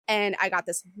And I got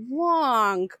this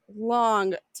long,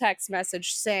 long text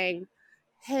message saying,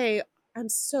 hey, I'm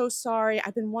so sorry.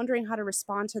 I've been wondering how to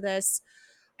respond to this.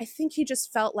 I think he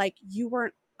just felt like you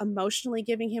weren't emotionally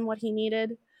giving him what he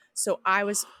needed. So I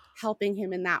was helping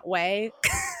him in that way.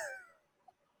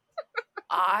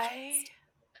 I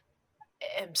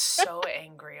am so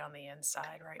angry on the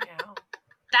inside right now.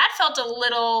 That felt a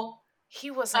little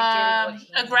He wasn't getting what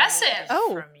he aggressive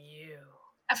needed from you.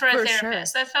 For a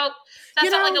therapist. Sure. That felt like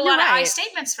a lot of I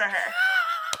statements for her.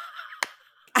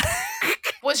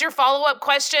 Was your follow-up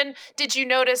question, did you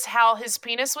notice how his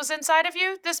penis was inside of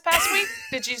you this past week?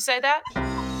 Did you say that?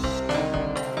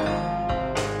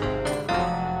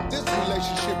 This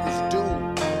relationship is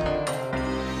doomed.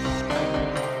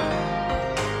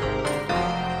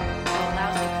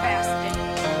 Lousy bastard.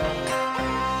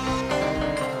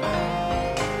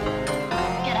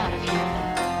 Get out of here.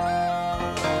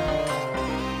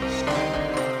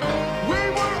 We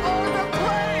were on the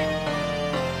plane.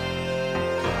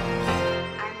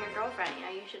 I'm your girlfriend.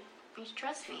 You should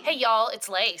trust me. Hey, y'all, it's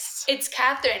Lace. It's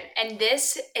Catherine, and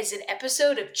this is an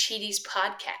episode of Cheaties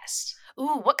Podcast.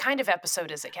 Ooh, what kind of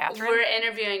episode is it, Catherine? We're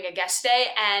interviewing a guest today,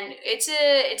 and it's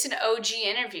an OG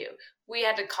interview. We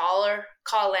had to call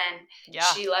in. Yeah.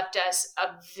 She left us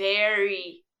a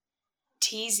very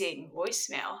teasing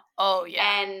voicemail. Oh,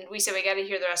 yeah. And we said we got to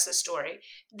hear the rest of the story.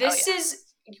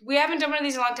 We haven't done one of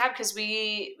these in a long time because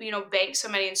we, banked so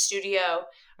many in studio,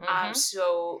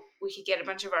 so we could get a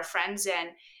bunch of our friends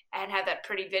in and have that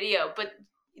pretty video. But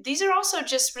these are also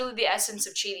just really the essence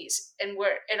of Cheaties and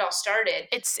where it all started.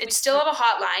 We still have a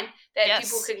hotline that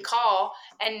people can call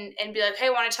and be like, hey, I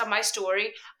want to tell my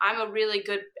story. I'm a really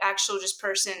good actual just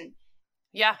person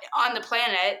on the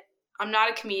planet. I'm not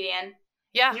a comedian.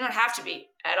 Yeah. You don't have to be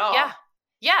at all. Yeah.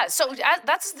 Yeah. So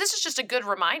this is just a good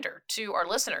reminder to our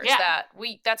listeners that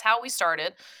that's how we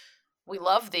started. We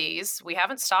love these. We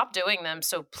haven't stopped doing them.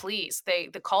 So please,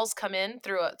 the calls come in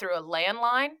through a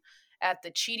landline at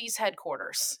the Cheaties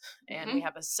headquarters, and we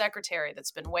have a secretary that's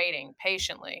been waiting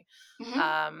patiently for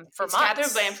months.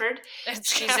 Catherine Blanford.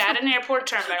 She's at an airport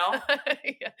terminal.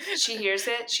 She hears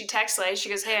it. She texts Lay. She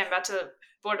goes, "Hey, I'm about to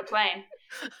board a plane.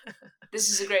 This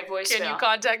is a great voicemail. Can you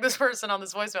contact this person on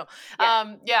this voicemail?"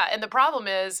 And the problem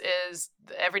is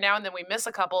every now and then we miss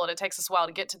a couple, and it takes us a while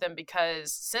to get to them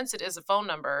because since it is a phone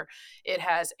number, it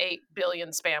has 8 billion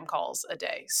spam calls a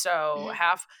day. So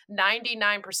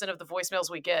 99% of the voicemails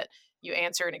we get, you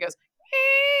answer and it goes,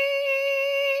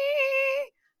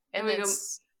 and we go,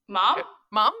 Mom?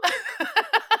 Mom?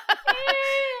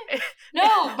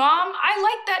 No, Mom, I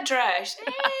like that dress.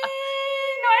 No,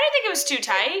 I didn't think it was too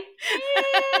tight.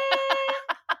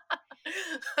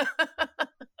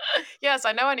 Yes,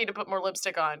 I know I need to put more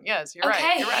lipstick on. Yes, you're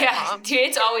right. You're right, Mom. Dude,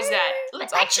 it's always that.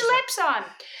 Put your lips on.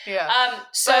 Yeah.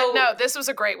 But no, this was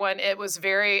a great one. It was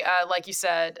very, like you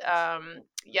said,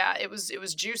 it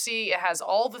was juicy. It has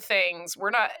all the things.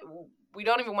 We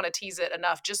don't even want to tease it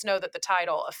enough. Just know that the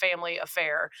title, A Family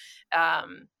Affair,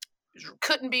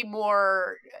 couldn't be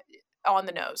more on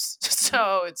the nose.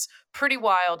 So it's pretty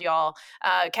wild, y'all.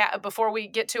 Before we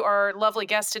get to our lovely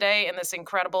guest today in this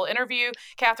incredible interview,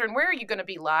 Catherine, where are you going to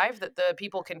be live that the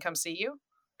people can come see you?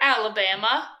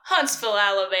 Alabama, Huntsville,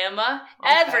 Alabama.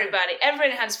 Okay.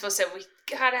 Everybody in Huntsville said we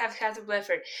gotta have Catherine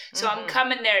Blanford. So I'm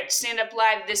coming there to stand up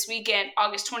live this weekend,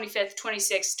 August 25th,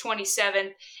 26th,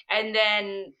 27th, and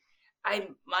then I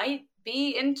might be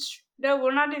in. No,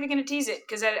 we're not even going to tease it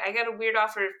because I got a weird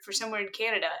offer for somewhere in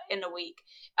Canada in a week.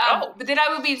 But then I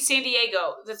will be in San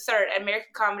Diego, the 3rd, at American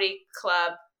Comedy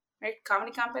Club, American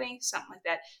Comedy Company, something like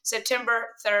that. September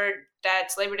 3rd,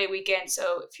 that's Labor Day weekend.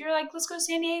 So if you're like, let's go to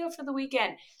San Diego for the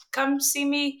weekend, come see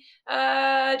me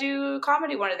do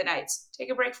comedy one of the nights. Take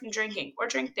a break from drinking or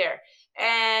drink there.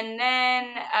 And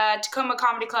then Tacoma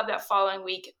Comedy Club that following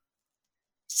week,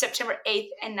 September 8th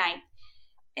and 9th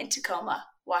in Tacoma,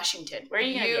 Washington. Where are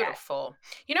you going to be at? Beautiful.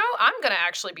 I'm going to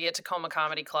actually be at Tacoma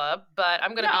Comedy Club, but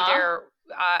I'm going to be there,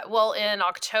 in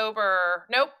October.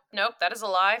 Nope, that is a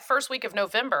lie. First week of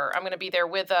November, I'm going to be there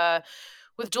with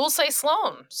Dulce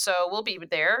Sloan. So we'll be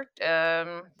there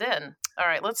then. All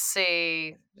right, let's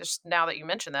see. Just now that you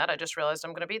mentioned that, I just realized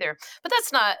I'm going to be there. But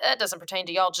that doesn't pertain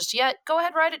to y'all just yet. Go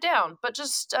ahead, write it down. But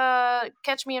just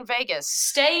catch me in Vegas.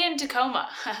 Stay in Tacoma.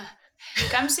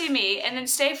 Come see me and then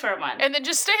stay for a month. And then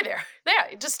just stay there.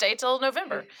 Yeah, just stay till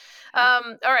November.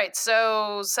 All right,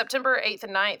 so September 8th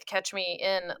and 9th, catch me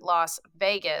in Las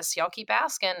Vegas. Y'all keep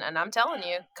asking, and I'm telling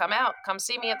you, come out. Come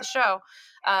see me at the show.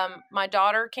 My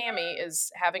daughter, Cammie,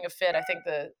 is having a fit. I think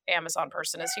the Amazon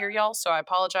person is here, y'all, so I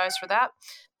apologize for that.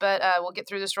 But we'll get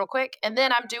through this real quick. And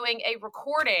then I'm doing a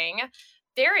recording,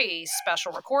 very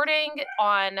special recording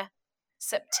on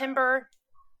September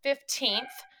 15th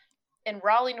in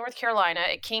Raleigh, North Carolina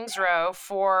at Kings Row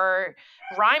for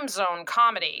Rhyme Zone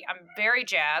Comedy. I'm very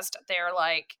jazzed. They're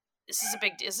like, this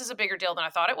is a bigger deal than I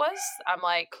thought it was. I'm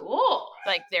like, Cool.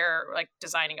 like they're like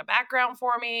designing a background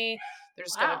for me.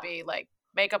 There's going to be like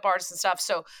makeup artists and stuff.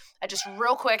 So I just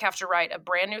real quick have to write a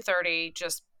brand new 30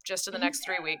 just in the next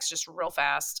 3 weeks, just real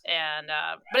fast. And,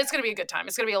 but it's going to be a good time.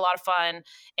 It's going to be a lot of fun.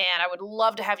 And I would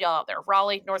love to have y'all out there.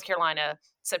 Raleigh, North Carolina,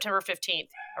 September 15th.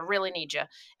 I really need you.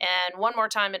 And one more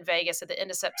time in Vegas at the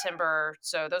end of September.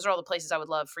 So those are all the places I would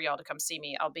love for y'all to come see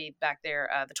me. I'll be back there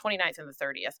the 29th and the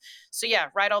 30th. So yeah,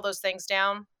 write all those things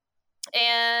down.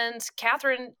 And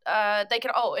Catherine,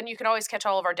 and you can always catch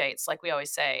all of our dates, like we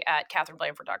always say, at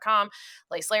catherineblanford.com,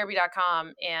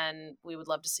 lacelarrabee.com, and we would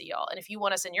love to see y'all. And if you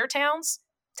want us in your towns,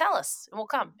 tell us, and we'll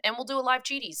come. And we'll do a live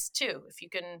cheaties, too. If you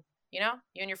can, you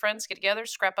and your friends get together,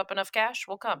 scrap up enough cash,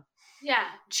 we'll come. Yeah,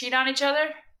 cheat on each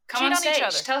other? Come on stage. Each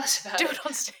other. Tell us about it. Do it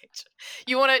on stage.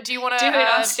 Do you want to do it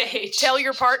on stage. Tell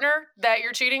your partner that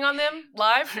you're cheating on them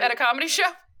live at a comedy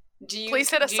show? Please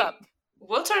hit us up.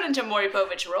 We'll turn into Maury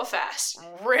Povich real fast.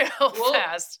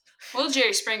 Fast. We'll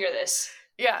Jerry Springer this.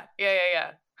 Yeah.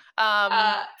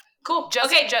 Cool.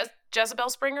 Okay. Jezebel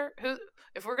Springer? Who?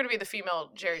 If we're going to be the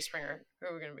female Jerry Springer, who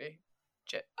are we going to be?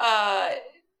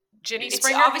 Jenny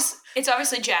Springer? It's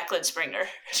obviously Jacqueline Springer.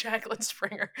 Jacqueline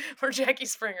Springer. We're Jackie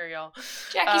Springer, y'all.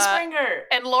 Jackie Springer.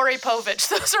 And Lori Povich.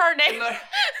 Those are our names.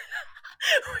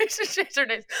 We should change our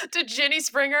names to Jenny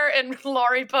Springer and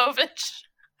Lori Povich.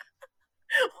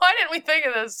 Why didn't we think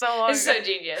of this so long ago? It's so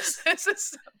genius.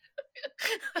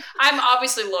 I'm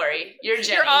obviously Lori. You're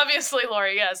Jenny. You're obviously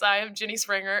Lori. Yes, I am Jenny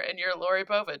Springer, and you're Lori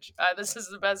Povich. This is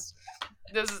the best.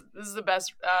 This is the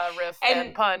best riff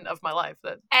and pun of my life.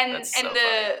 The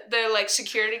like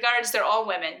security guards, they're all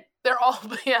women. They're all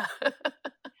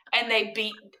And they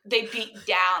beat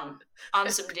down on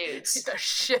some dudes. Beat the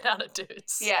shit out of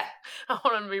dudes. Yeah. I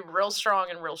want them to be real strong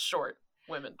and real short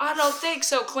women. I don't think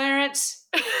so, Clarence.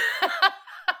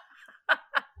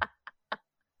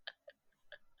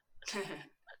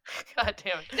 God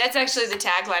damn it. That's actually the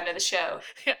tagline of the show.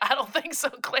 Yeah, I don't think so,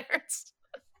 Clarence.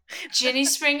 Jenny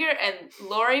Springer and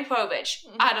Lori Povich.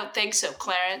 I don't think so,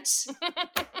 Clarence.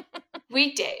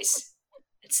 Weekdays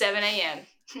at 7 a.m.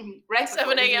 Right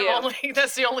 7 a.m. only.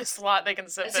 That's the only slot they can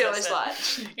sit. That's the only slot.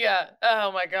 Yeah.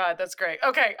 Oh my God, that's great.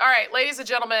 Okay. All right, ladies and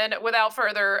gentlemen. Without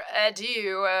further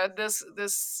ado, this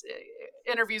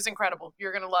interview is incredible.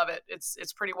 You're gonna love it.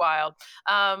 It's pretty wild.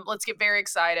 Let's get very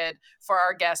excited for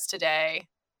our guest today,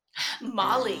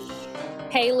 Molly.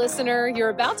 Hey, listener,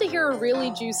 you're about to hear a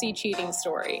really juicy cheating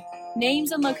story.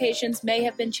 Names and locations may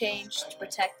have been changed to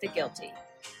protect the guilty.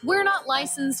 We're not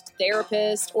licensed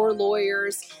therapists or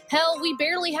lawyers. Hell, we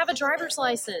barely have a driver's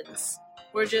license.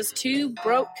 We're just two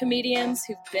broke comedians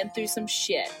who've been through some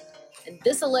shit. And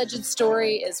this alleged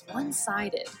story is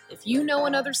one-sided. If you know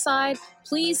another side,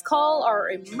 please call our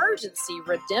emergency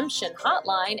redemption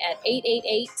hotline at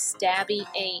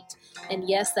 888-STABBY-8. And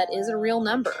yes, that is a real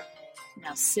number.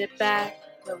 Now sit back,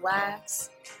 relax,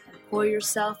 and pour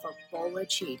yourself a bowl of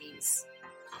Cheeties.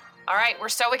 All right, we're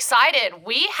so excited.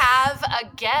 We have a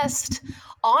guest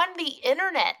on the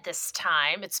internet this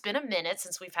time. It's been a minute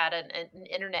since we've had an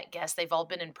internet guest. They've all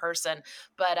been in person,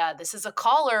 but this is a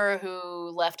caller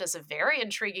who left us a very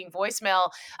intriguing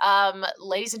voicemail.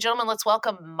 Ladies and gentlemen, let's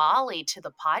welcome Molly to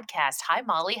the podcast. Hi,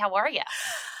 Molly. How are you?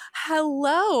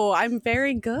 Hello. I'm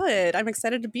very good. I'm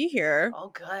excited to be here. Oh,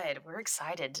 good. We're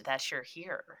excited that you're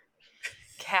here.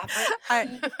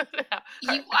 Catherine?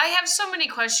 I have so many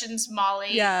questions, Molly.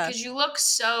 Yeah. Because you look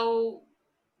so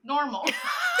normal.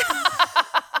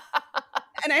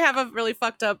 And I have a really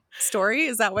fucked up story.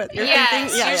 Is that what you're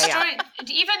thinking? Yeah, your story.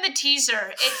 Even the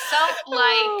teaser, it felt like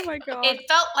oh my God. It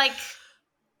felt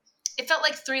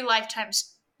like 3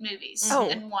 Lifetimes movies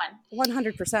in one.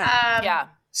 100%. Yeah.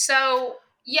 So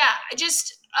yeah,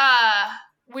 just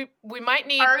we might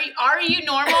need. Are you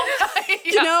normal? Yeah.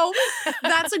 You know,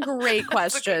 that's a great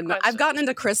question. I've gotten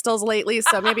into crystals lately,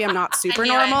 so maybe I'm not super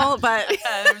normal, but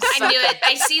I knew it.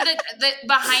 I see the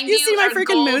behind you. You see my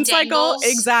freaking moon cycle? Dangles.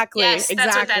 Exactly. Yes,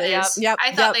 exactly. That's what that is. Yep.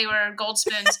 I thought they were gold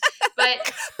spoons,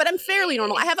 but I'm fairly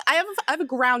normal. I have a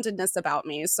groundedness about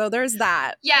me, so there's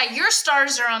that. Yeah, your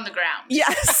stars are on the ground.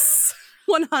 Yes.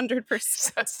 100%.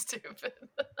 So stupid.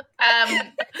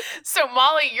 So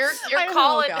Molly, you're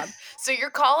calling. So you're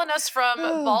calling us from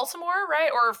Baltimore, right,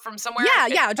 or from somewhere?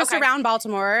 Yeah, just around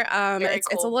Baltimore. It's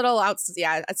cool. a little out.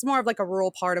 Yeah, it's more of like a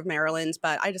rural part of Maryland,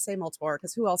 but I just say Baltimore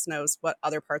because who else knows what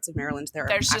other parts of Maryland there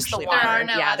There's actually just the one.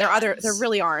 are. There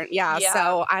really aren't. Yeah.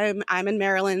 So I'm in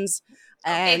Maryland.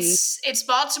 And it's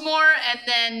Baltimore and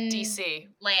then DC.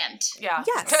 land. Yeah.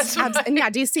 Yes. And yeah,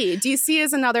 DC. DC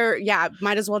is another,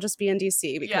 might as well just be in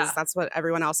DC because that's what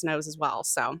everyone else knows as well.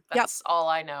 So that's all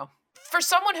I know. For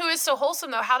someone who is so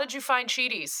wholesome though, how did you find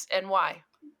Cheaties and why?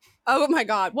 Oh my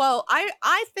God. Well,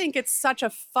 I think it's such a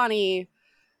funny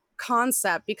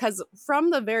concept because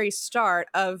from the very start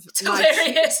of it's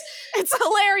hilarious.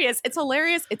 It's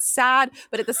hilarious. It's sad,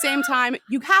 but at the same time,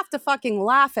 you have to fucking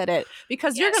laugh at it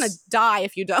because you're gonna die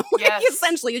if you don't.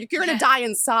 Essentially, you're gonna die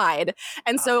inside.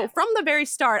 And so from the very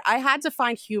start, I had to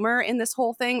find humor in this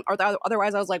whole thing, or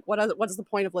otherwise I was like, what is the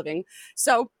point of living?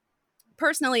 So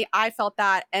personally, I felt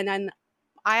that, and then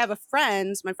I have a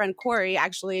friend, my friend Corey,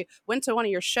 actually went to one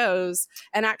of your shows,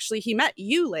 and actually he met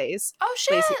you, Lace. Oh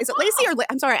shit! Lacey. Is it Lacey or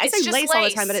I'm sorry, I say Lace all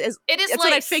the time, but it is. It's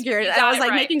what I figured. I was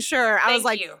like making sure. I was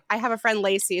like, I have a friend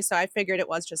Lacey, so I figured it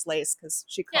was just Lace because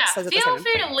she says it. Feel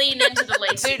free to lean into the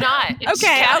Lace. Do not.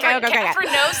 Okay.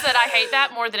 Catherine knows that I hate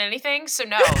that more than anything, so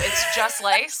no, it's just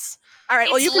Lace. All right.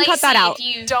 Well, you can cut that out.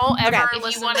 Don't ever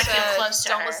listen don't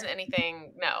listen to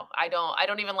anything. No, I don't. I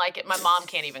don't even like it. My mom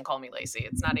can't even call me Lacey.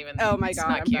 It's not even. Oh my God,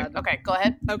 not cute. Okay, go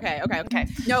ahead. Okay.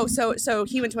 No, so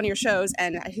he went to one of your shows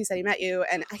and he said he met you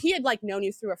and he had like known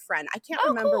you through a friend. I can't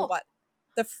remember what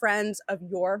the friend of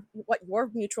your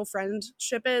mutual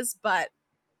friendship is, but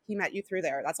he met you through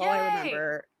there. That's all I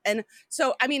remember. And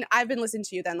so, I mean, I've been listening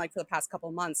to you then like for the past couple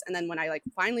of months, and then when I like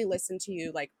finally listened to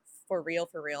you like. For real,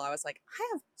 I was like,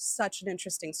 I have such an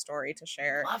interesting story to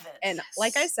share. Love it. And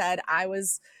like I said, I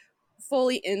was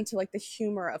fully into like the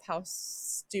humor of how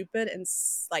stupid and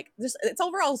like just it's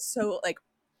overall so like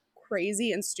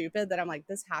crazy and stupid that I'm like,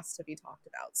 this has to be talked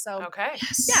about. So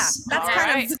that's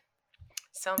kind of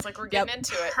sounds like we're getting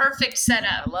into it. Perfect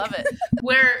setup. I love it.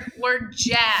 We're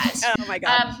jazzed. Oh my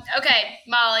God. Okay,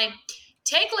 Molly.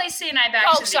 Take Lacey and I back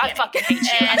to the beginning. I fucking hate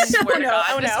you. I swear to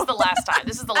God. This is the last time.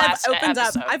 This is the last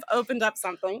episode. I've opened up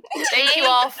something. Thank you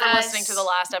all for listening to the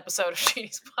last episode of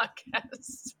Cheaties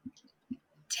Podcast.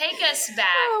 Take us back.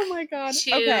 Oh my God.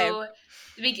 To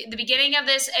the beginning of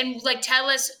this, and like tell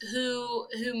us who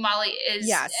Molly is.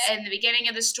 Yes. And the beginning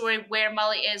of the story, where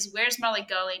Molly is, where's Molly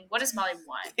going, what does Molly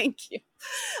want? Thank you.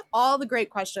 All the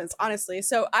great questions, honestly.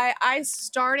 So I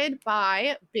started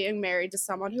by being married to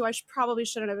someone who I probably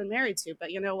shouldn't have been married to,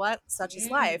 but you know what? Such is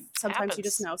life. Sometimes you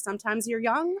just know. Sometimes you're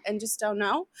young and just don't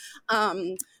know.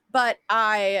 But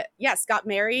I, got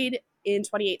married in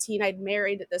 2018. I'd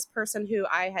married this person who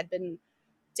I had been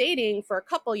dating for a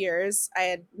couple years. I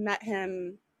had met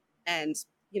him and,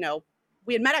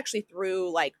 we had met actually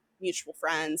through like mutual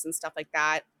friends and stuff like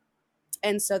that.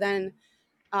 And so then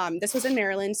this was in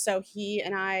Maryland. So he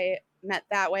and I met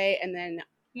that way. And then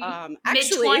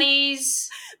actually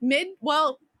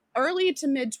mid-20s? Early to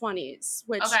mid-20s,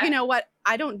 which, you know what?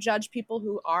 I don't judge people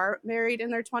who are married in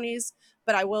their 20s,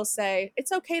 but I will say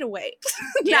it's okay to wait.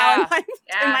 Now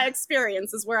in my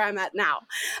experience is where I'm at now.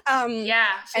 40s,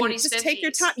 and just 50s. Take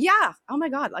your time. Yeah. Oh my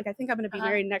God. Like I think I'm going to be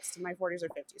married next to my 40s or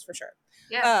 50s for sure.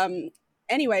 Yeah.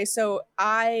 Anyway, so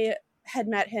I had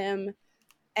met him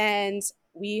and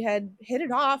we had hit it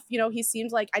off. He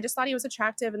seemed like, I just thought he was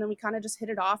attractive, and then we kind of just hit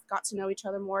it off, got to know each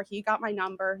other more. He got my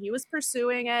number. He was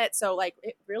pursuing it. So like,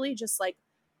 it really just like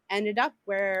ended up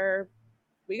where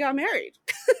we got married.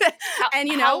 And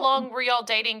how long were y'all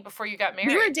dating before you got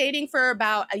married? We were dating for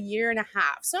about a year and a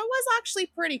half. So it was actually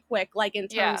pretty quick, like in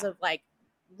terms of like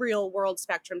real world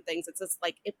spectrum things. It's just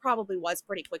like, it probably was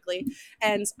pretty quickly.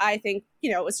 And I think,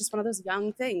 it was just one of those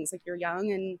young things. Like you're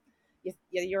young and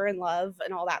you're in love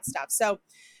and all that stuff. So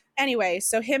anyway,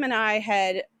 so him and I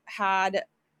had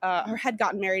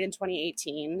gotten married in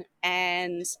 2018.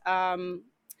 And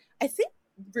I think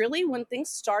really when things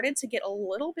started to get a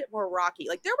little bit more rocky,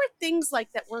 like there were things like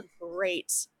that were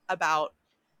great about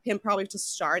him probably to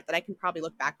start that I can probably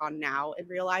look back on now and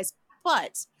realize.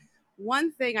 But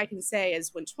one thing I can say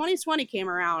is when 2020 came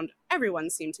around,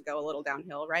 everyone seemed to go a little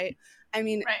downhill, right? I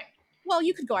mean, well,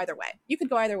 you could go either way.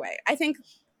 I think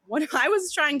what I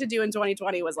was trying to do in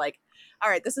 2020 was like, all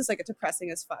right, this is like a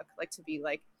depressing as fuck, like to be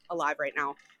like alive right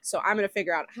now. So I'm going to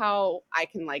figure out how I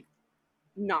can like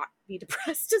not be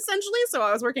depressed essentially. So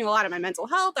I was working a lot on my mental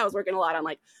health. I was working a lot on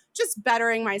like just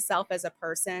bettering myself as a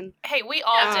person. Hey, we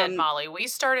all did, Molly. We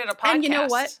started a podcast. And you know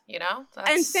what?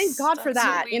 And thank God for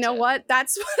that. You know what?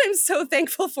 That's what I'm so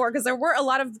thankful for, because there were a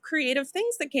lot of creative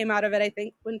things that came out of it, I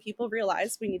think, when people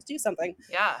realized we need to do something.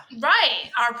 Yeah.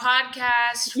 Right. Our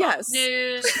podcast, news,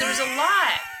 there was a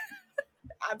lot.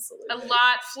 Absolutely. A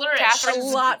lot flourished. Catherine's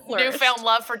A lot flourished. newfound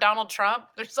love for Donald Trump.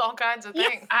 There's all kinds of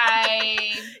things.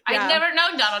 I'd Yeah. never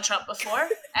known Donald Trump before,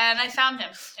 and I found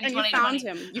him in And 2020. you found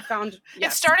him. You found. It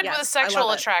Yes, started yes, with a I sexual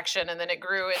love it. attraction, and then it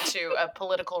grew into a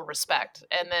political respect,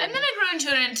 and then And then I grew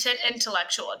into an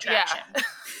intellectual attraction.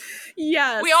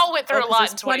 Yes. we all went through a 'cause lot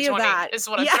there's in plenty of 2020. that. Is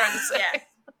what I'm Yeah. trying to say. Yeah.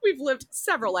 We've lived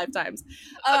several lifetimes.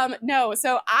 No,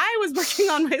 so I was working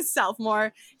on myself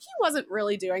more. He wasn't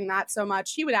really doing that so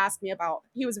much. He would ask me about,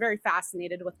 he was very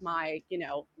fascinated with my,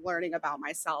 learning about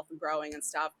myself and growing and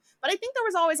stuff. But I think there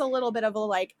was always a little bit of a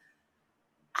like,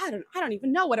 I don't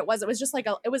even know what it was. It was just like,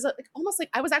 almost like,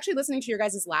 I was actually listening to your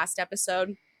guys' last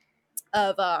episode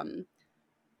of,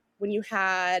 when you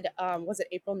had, was it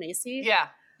April Macy? Yeah.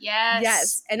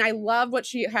 Yes. And I love what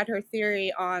she had her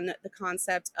theory on the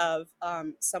concept of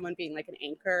someone being like an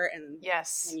anchor and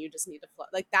Yes. when you just need to float.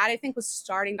 Like that I think was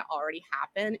starting to already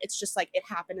happen. It's just like it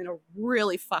happened in a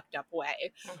really fucked up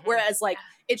way. Mhm. Whereas like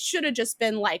it should have just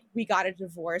been like we got a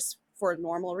divorce for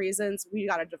normal reasons. We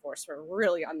got a divorce for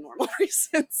really unnormal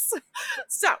reasons.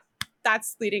 So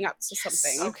that's leading up to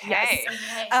something. Okay.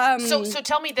 Yes. So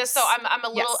tell me this though. I'm a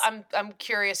little yes. I'm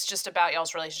curious just about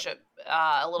y'all's relationship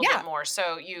a little Yeah. bit more.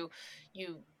 So you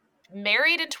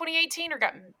married in 2018 or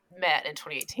got met in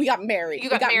 2018? We got married. You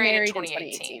got we got married in in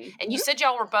 2018. And you Mhm. said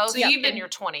y'all were both So you've in your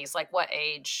 20s. Like what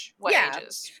age? What Yeah.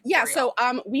 ages? Yeah, were y'all?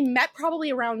 so we met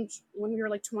probably around when we were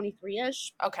like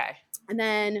 23-ish. Okay. And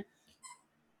then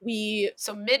we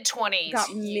So mid 20s got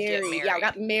you married. get married. Yeah, we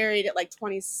got married at like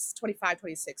 25,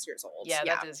 26 years old. Yeah,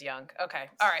 that is young.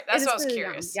 Okay. All right. That's It what I is was really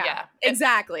curious. young. Yeah.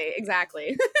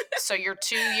 Exactly. So you're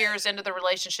 2 years into the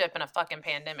relationship and a fucking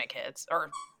pandemic hits, or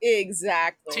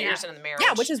Exactly. 2 years into the marriage.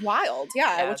 Yeah, which is wild.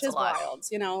 Yeah, Yeah, which it's a is lot.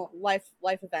 wild.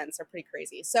 Life events are pretty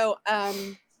crazy. So,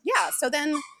 yeah. So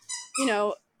then,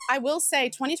 I will say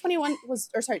 2020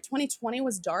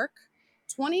 was dark.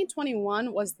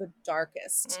 2021 was the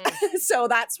darkest. So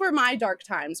that's where my dark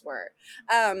times were.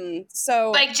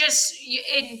 So Like just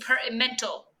in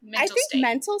mental I think state.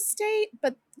 mental state,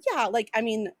 but yeah,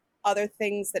 other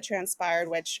things that transpired,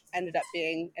 which ended up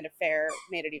being an affair,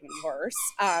 made it even worse.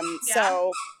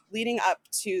 So leading up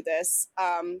to this,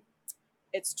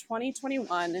 it's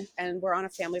 2021 and we're on a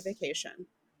family vacation.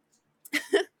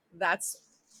 That's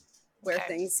where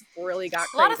things really got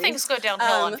crazy. A lot of things go downhill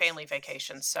on family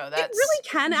vacations, so that's... It really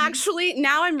can, actually.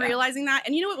 Now I'm realizing that.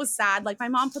 And it was sad. Like, my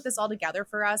mom put this all together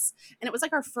for us, and it was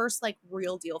like our first, like,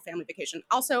 real deal family vacation.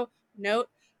 Also, note,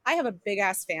 I have a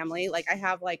big-ass family. Like, I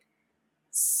have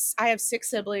 6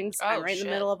 siblings. I'm right in the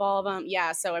middle of all of them.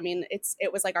 Yeah, so, I mean,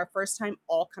 it was, like, our first time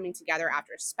all coming together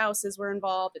after spouses were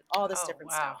involved and all this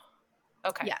different stuff.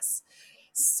 Okay. Yes.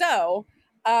 So...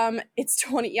 it's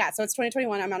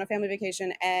 2021. I'm on a family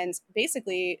vacation, and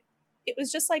basically it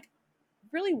was just like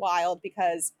really wild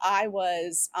because I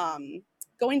was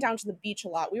going down to the beach a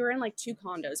lot. We were in like 2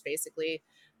 condos basically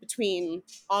between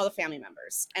all the family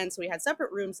members, and so we had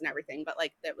separate rooms and everything, but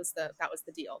like that was the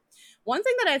deal. One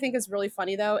thing that I think is really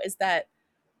funny though is that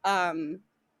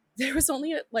there was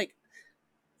only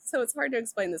so it's hard to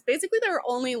explain this. Basically there were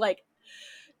only like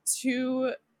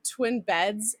 2 twin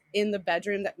beds in the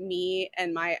bedroom that me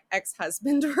and my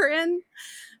ex-husband were in,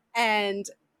 and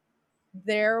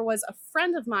there was a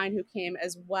friend of mine who came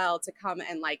as well to come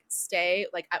and like stay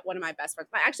like at one of my best friends.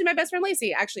 My best friend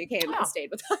Lacey actually came and stayed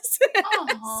with us.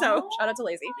 So shout out to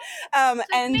Lacey.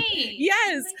 And me.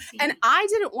 yes, Lacey. and I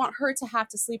didn't want her to have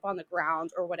to sleep on the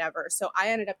ground or whatever, so I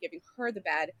ended up giving her the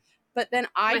bed. But then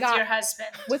I with got your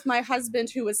husband. with my husband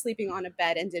who was sleeping on a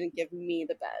bed and didn't give me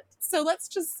the bed. So let's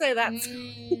just say that's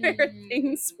where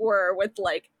things were with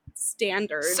like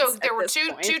standards. So there at were this two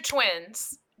point.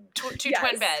 twins, two Yes.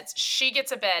 twin beds. She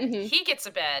gets a bed, Mhm. he gets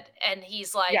a bed, and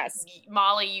he's like, Yes.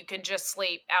 Molly, you can just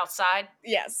sleep outside.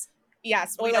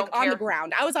 Yes, or We like don't on the care.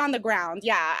 ground. I was on the ground.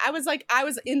 Yeah, I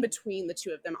was in between the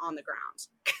 2 of them on the ground.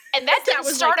 And that didn't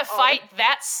was, start like, a fight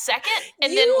that second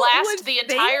and then You last would the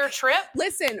think- entire trip?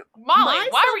 Listen, Molly, my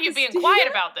why were you being self-esteem- quiet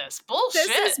about this? Bullshit.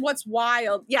 This is what's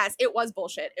wild. Yes, it was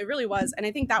bullshit. It really was. And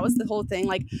I think that was the whole thing.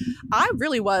 Like, I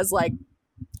really was like,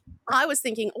 I was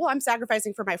thinking, well, I'm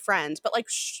sacrificing for my friend. But like,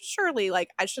 surely, like,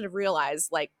 I should have realized,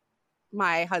 like,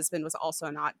 my husband was also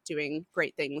not doing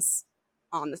great things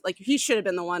on this. Like, he should have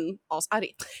been the one also.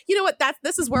 You know what?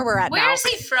 This is where we're at now. Where is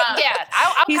he from? Yeah,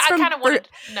 I He's from kind of wanted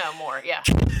to know more. Yeah.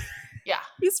 Yeah.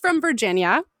 He's from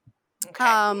Virginia.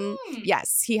 Okay.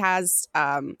 Yes, he has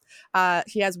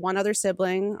one other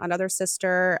sibling, another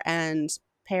sister, and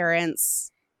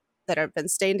parents that have been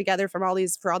staying together for all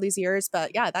these years.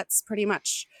 But yeah, that's pretty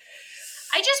much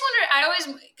I just wonder. I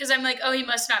always, because I'm like, oh, he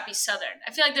must not be Southern.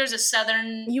 I feel like there's a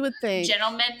Southern You would think.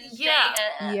 gentleman Yeah.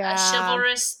 thing, Yeah. a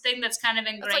chivalrous thing that's kind of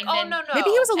It's ingrained like, oh in. no. Maybe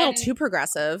he was a little And- too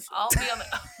progressive. I'll be on the.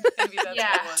 Maybe that's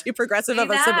Yeah. the one. Too progressive See of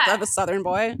a that? of a Southern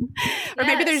boy, or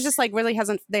maybe there's Yes. just like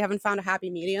they haven't found a happy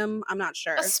medium. I'm not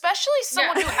sure. Especially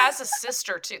someone Yeah. who has a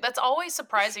sister too. That's always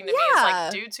surprising to me. Is Yeah.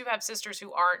 like dudes who have sisters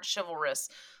who aren't chivalrous.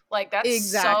 Like that's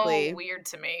Exactly. so weird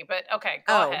to me. But okay,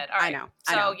 go ahead. All right. I know.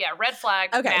 So yeah, red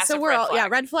flag. Okay, so massive we're red all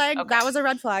flag. red flag. Okay. That was a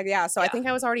red flag. Yeah. So I Yeah. think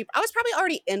I was probably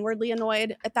already inwardly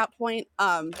annoyed at that point.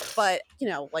 But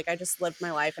like I just lived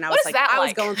my life and I What was is like that I was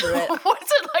like? going through it.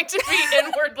 What's it like to be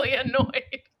inwardly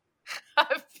annoyed?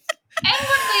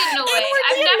 Inwardly annoyed. Inwardly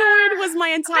I've never. annoyed was my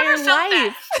entire never felt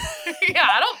life. Yeah,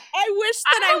 I don't. I wish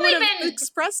that I've I only would have been-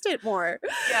 expressed it more.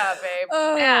 Yeah, babe.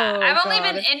 Oh, Yeah, I've only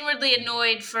God. been inwardly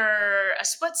annoyed for a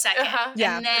split second, Uh-huh.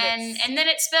 Yeah. and then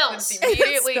it spills. It's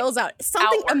immediately it spills out.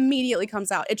 Something outward. immediately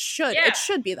comes out. It should. Yeah. It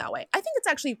should be that way. I think it's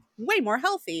actually way more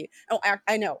healthy. Oh,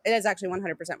 I know it is actually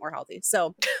 100% more healthy.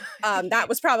 So, that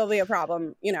was probably a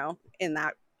problem, in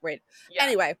that rate. Yeah.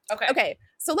 Anyway, Okay. okay.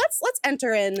 So let's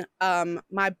enter in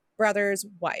my brother's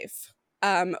wife,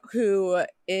 who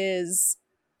is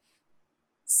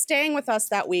staying with us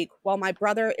that week while my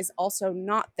brother is also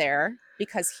not there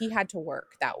because he had to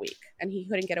work that week and he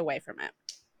couldn't get away from it.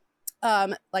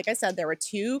 Like I said, there were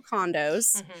 2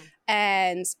 condos Mhm.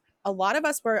 and a lot of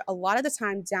us were a lot of the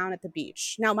time down at the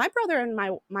beach. Now, my brother and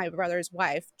my brother's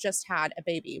wife just had a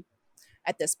baby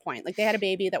at this point. Like they had a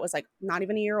baby that was like not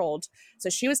even a year old. So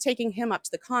she was taking him up to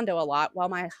the condo a lot while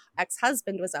my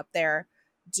ex-husband was up there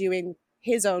doing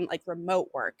his own like remote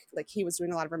work. Like he was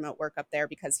doing a lot of remote work up there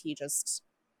because he just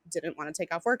didn't want to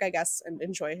take off work, I guess, and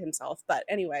enjoy himself. But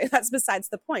anyway, that's besides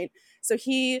the point. So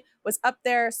he was up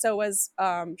there. So was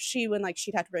she, when like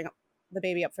she'd have to bring up the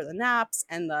baby up for the naps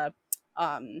and the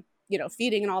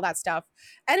feeding and all that stuff.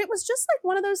 And it was just like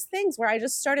one of those things where I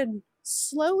just started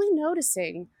slowly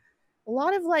noticing a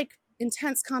lot of like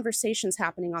intense conversations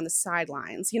happening on the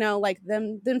sidelines, like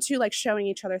them 2 like showing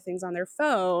each other things on their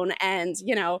phone. And,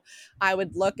 I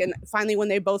would look and finally when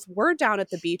they both were down at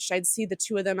the beach, I'd see the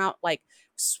 2 of them out like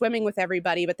swimming with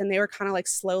everybody, but then they were kind of like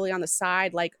slowly on the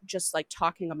side, like just like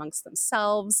talking amongst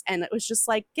themselves. And it was just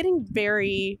like getting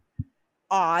very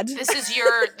odd. This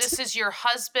is your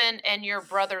husband and your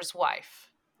brother's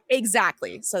wife.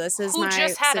 Exactly. So this is Who my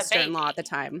just had a sister-in-law at baby. the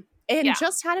time. And Yeah.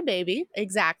 just had a baby.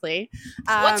 Exactly.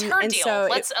 What's her and deal? so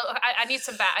Let's. I need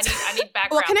some. I need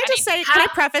background. Well, can I just say, can I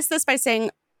how- preface this by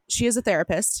saying she is a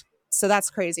therapist, so that's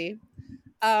crazy.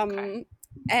 Okay.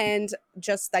 And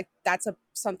just like that's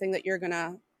something that you're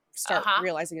gonna start Uh-huh.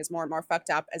 realizing is more and more fucked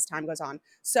up as time goes on.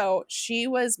 So she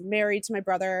was married to my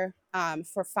brother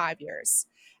for 5 years,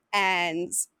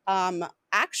 and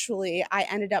actually I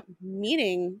ended up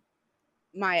meeting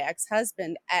my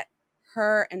ex-husband at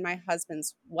her and my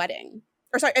husband's wedding.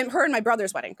 Or sorry, and her and my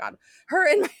brother's wedding. God, her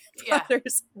and my Yeah.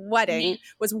 brother's wedding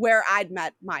was where I'd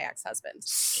met my ex-husband.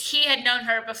 He had known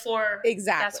her before.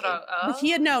 Exactly. That's what He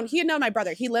had known my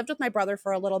brother. He lived with my brother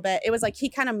for a little bit. It was like he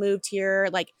kind of moved here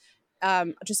like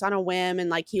just on a whim, and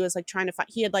like he was like trying to find,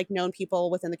 he had like known people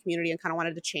within the community and kind of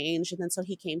wanted to change, and then so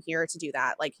he came here to do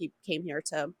that. Like he came here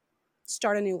to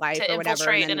start a new life to or whatever.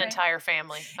 infiltrate and an then entire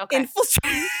family. Okay.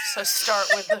 infiltrate. So start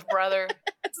with the brother,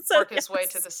 So, work his way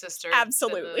yes. to the sister.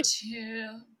 Absolutely.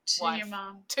 To Wife. your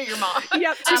mom. To your mom.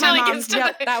 Yep, to Until my he mom. gets to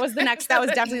Yep, the- that was the next. That was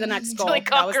definitely the next Until goal. he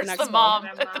That was the conquers next the goal. mom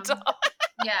goal. at the top.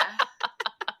 Yeah.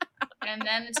 And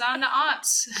then it's on to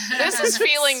aunts. This is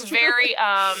feeling very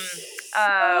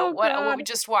Oh, what God. we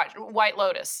just watched, White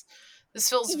Lotus. This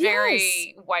feels Yes.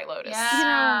 very White Lotus.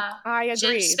 Yeah. I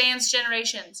agree. Spans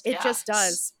generations. It Yeah. just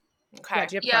does. Okay. Yeah,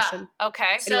 do you have a Yeah. question? Okay.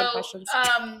 Anyone So, questions?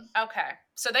 Okay.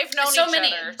 So they've known So each many,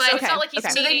 other. but- So it's Okay, not like he's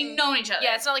okay. so meeting. they've known each other.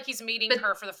 Yeah, it's not like he's meeting But-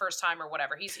 her for the first time or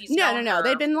whatever. He's No, known no. her.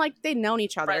 They'd been like they'd known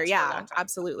each other. Friends for a Yeah, long time.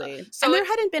 absolutely. So and there it-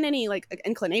 hadn't been any like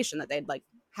inclination that they'd like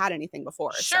had anything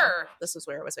before. so Sure. this was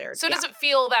where it was aired. So yeah. does it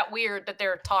feel that weird that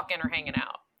they're talking or hanging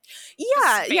out?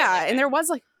 Yeah, family yeah. thing. And there was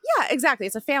like, yeah, exactly.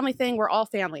 It's a family thing. We're all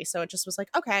family, so it just was like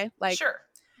okay, like. Sure.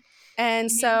 And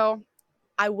Mhm. so,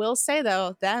 I will say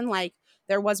though, then like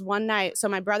there was one night. So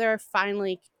my brother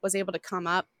finally was able to come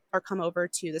over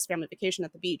to this family vacation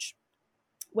at the beach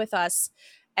with us,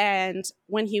 and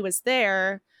when he was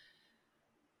there,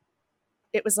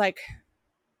 it was like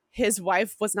his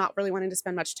wife was not really wanting to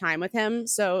spend much time with him.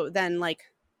 So then like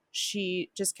she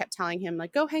just kept telling him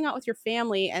like go hang out with your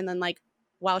family, and then like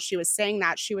while she was saying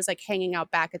that, she was like hanging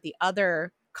out back at the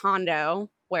other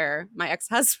condo where my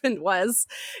ex-husband was,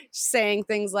 saying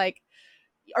things like,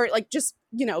 or like just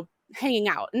hanging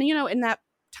out. And in that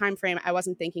time frame I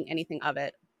wasn't thinking anything of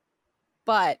it,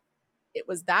 but it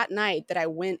was that night that I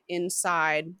went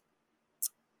inside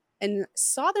and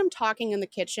saw them talking in the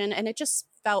kitchen, and it just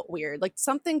felt weird. Like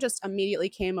something just immediately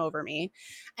came over me.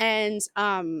 And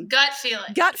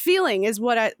gut feeling is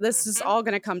what this is all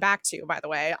going to come back to, by the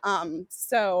way.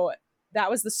 So that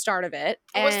was the start of it.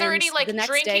 Was there any like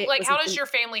drinking? Like, how does your your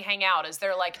family hang out? Is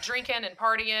there like drinking and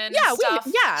partying? Yeah, and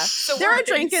stuff? So there are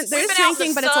drinking. There's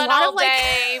drinking, but it's a lot all of like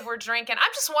day. We're drinking.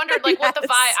 I'm just wondering, like, what the vibe.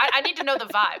 I need to know the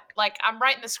vibe. Like, I'm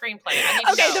writing the screenplay. I need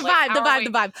to know, the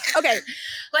vibe. Okay,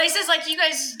 Lisa's like, you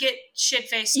guys get shit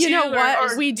faced. You know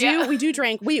what? We do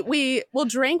drink. We will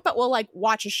drink, but we'll like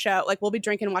watch a show. Like we'll be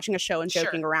drinking and watching a show and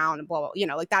joking around and blah blah. You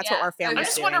know, like that's what our family's I'm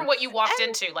just wondering what you walked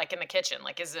into, like in the kitchen.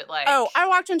 Like, is it like? Oh, I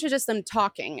walked into just them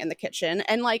talking in the kitchen,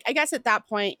 and like I guess at that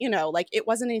point, you know, like it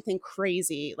wasn't anything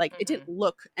crazy. Like it didn't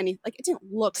look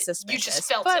suspicious. You just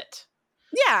felt it.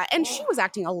 Yeah, and she was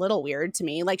acting a little weird to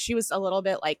me. Like she was a little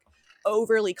bit like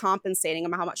overly compensating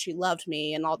about how much she loved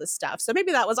me and all this stuff. So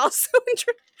maybe that was also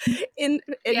you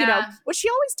know, what she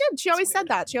always did. She always said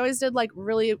that. She always did like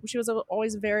really, she was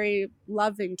always very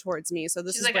loving towards me. So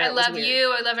this is like, I love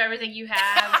you. I love everything you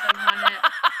have.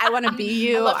 I want to be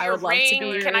you. I would love to be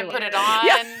you. Can I put it on?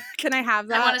 Yeah. Can I have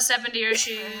that? I want to step into your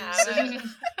shoes.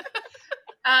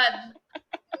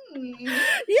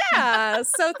 Yeah,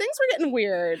 so things were getting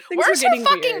weird. Where's her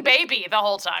fucking baby the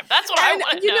whole time? That's what I want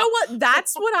to know. You know what?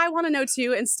 That's what I want to know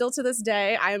too. And still to this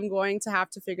day, I am going to have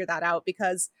to figure that out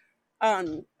because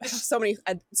so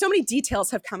many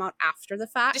details have come out after the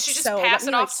fact. Did she just pass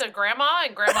it off to grandma,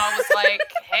 and grandma was like,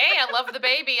 "Hey, I love the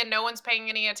baby," and no one's paying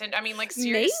any attention? I mean, like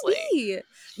seriously. Maybe.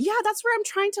 Yeah, that's where I'm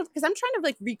trying to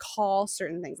like recall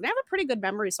certain things. And I have a pretty good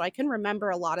memory, so I can remember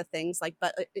a lot of things. Like,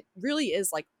 but it really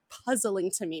is like puzzling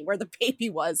to me where the baby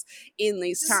was in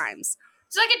these times.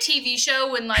 It's like a TV show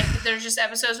when like there's just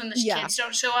episodes when the kids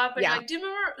don't show up, and you're like, do you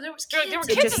remember there was kids? There were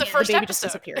kids in the first episode. Just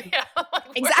disappeared. Yeah,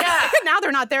 exactly. Yeah. Now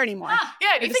they're not there anymore.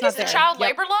 Yeah. Do you think it's the child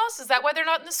labor laws? Is that why they're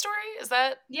not in the story? Is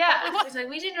that It's like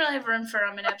we didn't really have room for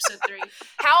them in episode 3.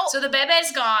 So the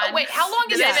baby's gone. Oh, wait, how long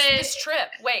is this trip?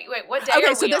 Wait, what day?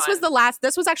 Okay, so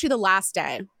this was actually the last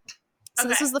day. So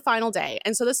this was the final day.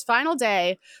 And so this final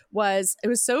day was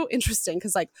so interesting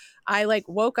because like I like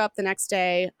woke up the next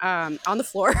day on the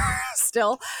floor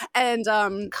still. And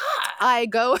I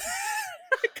go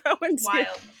into wild.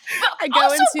 I go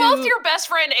also, into both your best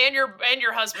friend and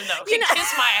your husband though can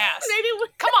kiss my ass.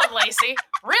 Come on, Lacey.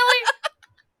 Really?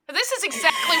 This is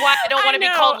exactly why I don't want to be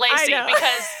called Lacey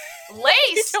because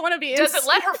Lace doesn't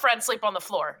let her friend sleep on the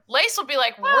floor. Lace will be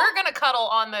like, we're going to cuddle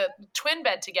on the twin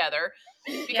bed together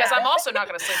because I'm also not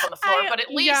going to sleep on the floor, but at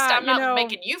least I'm not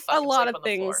making you fucking sleep on the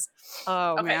floor.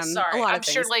 Oh, okay, man. Sorry. A lot of I'm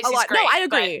sure things. Lacey's great. No, I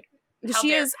agree.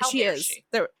 She is. She.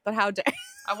 But how dare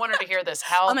I want her to hear this.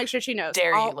 I'll make sure she knows.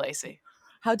 Dare you, Lacey?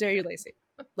 How dare you, Lacey?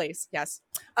 Lace, yes.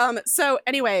 So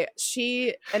anyway,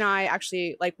 she and I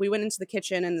actually like we went into the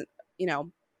kitchen and you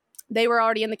know they were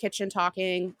already in the kitchen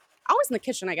talking. I was in the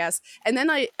kitchen, I guess. And then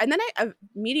I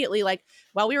immediately like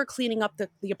while we were cleaning up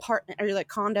the apartment or like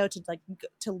condo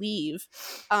to leave,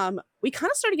 we kind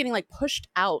of started getting like pushed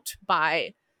out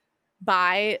by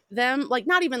them. Like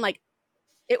not even like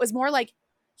it was more like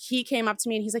he came up to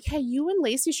me and he's like, "Hey, you and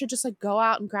Lacey should just like go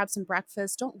out and grab some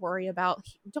breakfast. Don't worry about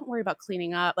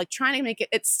cleaning up." Like trying to make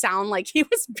it sound like he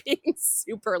was being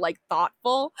super like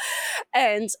thoughtful.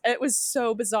 And it was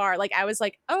so bizarre. Like I was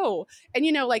like, "Oh," and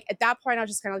you know, like at that point I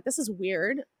was just kind of like, "This is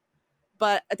weird."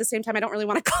 But at the same time, I don't really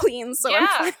want to clean. So I'm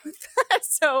fine with that.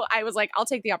 So I was like, I'll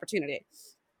take the opportunity.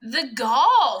 The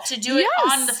gall to do it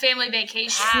on the family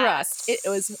vacation. Trust. It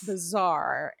was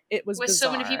bizarre. It was with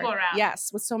bizarre. so many people around.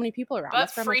 Yes, with so many people around. But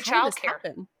that's where free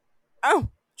childcare. Oh,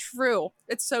 true.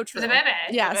 It's so true. The baby.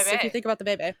 Yes, if you think about the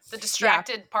baby. The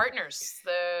distracted partners.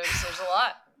 There's a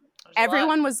lot.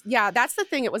 Everyone was, that's the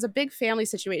thing. It was a big family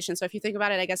situation. So if you think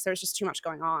about it, I guess there's just too much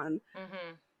going on.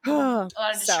 Mm-hmm. a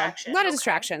lot of distraction. A lot of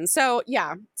distraction. So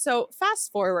So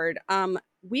fast forward.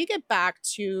 We get back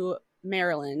to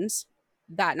Maryland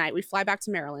that night. We fly back to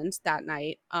Maryland that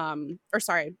night. It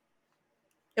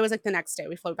was like the next day.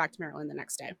 We flew back to Maryland the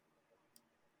next day.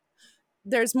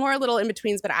 There's more little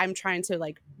in-betweens, but I'm trying to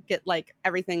like get like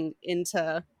everything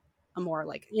into a more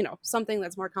like, you know, something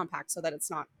that's more compact so that it's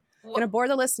not going to bore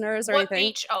the listeners or anything.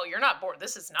 Beach? Oh, you're not bored.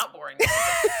 This is not boring.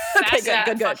 Okay,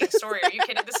 good. Fucking story. Are you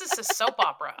kidding? This is a soap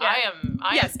opera. Yeah.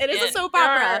 Yes, it is a soap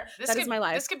opera. That is my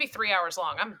life. This could be 3 hours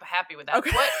long. I'm happy with that.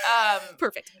 Okay.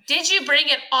 Perfect. Did you bring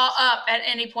it all up at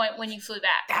any point when you flew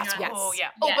back? Oh, yeah.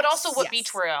 Oh, but also what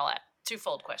beach were y'all at?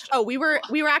 Twofold question. Oh, we were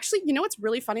actually, you know what's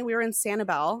really funny? We were in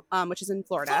Sanibel, which is in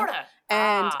Florida.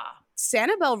 And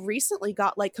Sanibel recently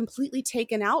got like completely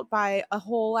taken out by a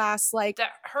whole ass like the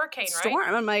hurricane, storm.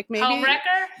 right? I'm like, maybe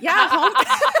Homewrecker? Yeah,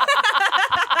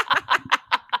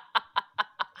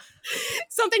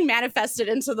 something manifested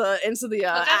into the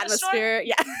atmosphere.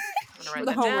 Yeah,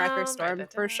 the homewrecker storm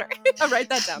for sure. I'll write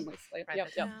that down.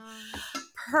 Yep.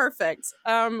 Perfect.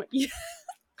 Yeah.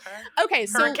 Okay,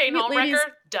 so Hurricane Homewrecker,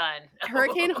 done.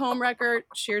 Hurricane Homewrecker.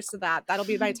 Cheers to that. That'll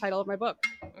be my title of my book.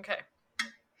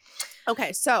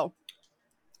 Okay, so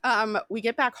we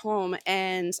get back home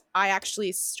and I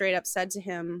actually straight up said to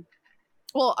him,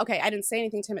 well, okay, I didn't say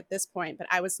anything to him at this point, but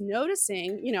I was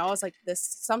noticing, I was like,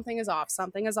 something is off,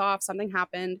 something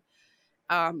happened.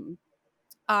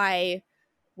 I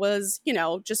was,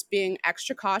 just being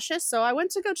extra cautious. So I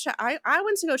went to go check. I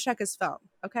went to go check his phone.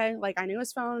 Okay. Like I knew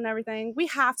his phone and everything. We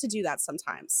have to do that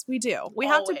sometimes. We do. We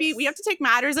have to take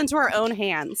matters into our own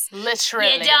hands.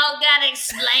 Literally. You don't gotta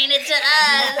explain it to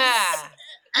us.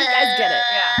 You guys get it.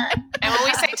 Yeah. And when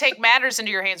we say take matters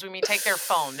into your hands, we mean take their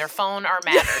phone. Their phone are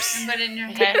matters. Put it in your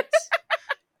hands.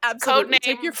 Absolutely.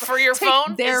 Code name for your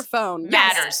phone? Their phone.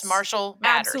 Matters. Yes. Marshall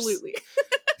Matters. Absolutely.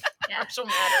 Marshall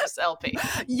Matters LP.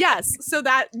 Yes. So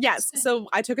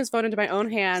I took his phone into my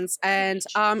own hands and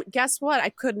guess what? I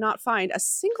could not find a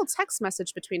single text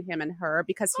message between him and her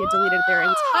because he had deleted their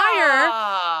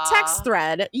entire text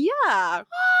thread. Yeah.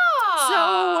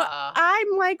 So I'm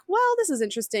like, well, this is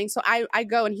interesting. So I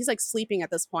go and he's like sleeping at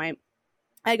this point.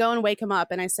 I go and wake him up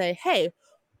and I say, hey,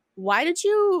 why did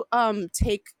you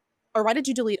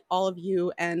delete all of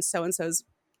you and so-and-so's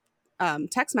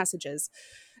text messages?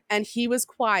 And he was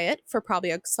quiet for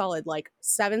probably a solid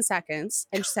 7 seconds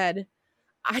and said,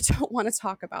 I don't want to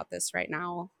talk about this right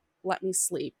now. Let me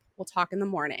sleep. We'll talk in the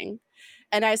morning.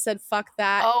 And I said, fuck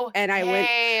that. Oh, and I went,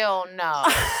 hell no.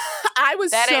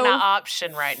 That ain't an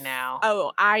option right now.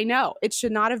 Oh, I know. It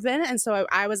should not have been. And so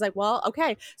I was like, well,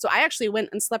 okay. So I actually went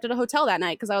and slept at a hotel that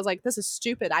night because I was like, this is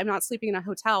stupid. I'm not sleeping in a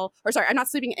hotel. I'm not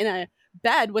sleeping in a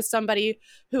bed with somebody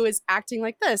who is acting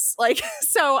like this.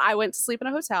 So I went to sleep in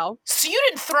a hotel. So you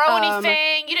didn't throw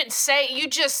anything? You didn't say? You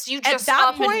just at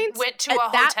that point, and went to a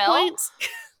hotel?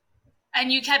 And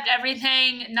you kept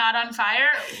everything not on fire?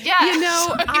 Yeah.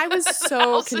 I was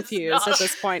so confused at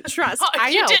this point. Trust.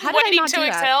 I know. You didn't waiting to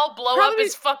exhale, blow up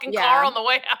his fucking car on the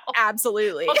way out.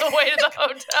 Absolutely. On the way to the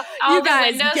hotel. You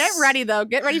guys, get ready though.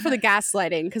 Get ready for the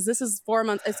gaslighting because this is 4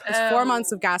 months. It's 4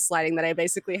 months of gaslighting that I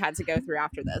basically had to go through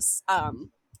after this.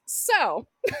 So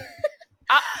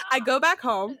I go back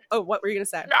home. Oh, what were you gonna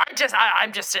say?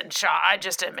 I'm just in shock. I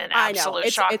just am in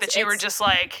absolute shock that you were just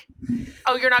like,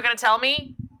 oh, you're not gonna tell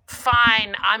me?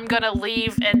 Fine, I'm gonna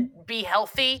leave and be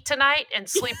healthy tonight and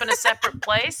sleep in a separate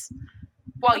place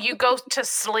while you go to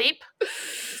sleep.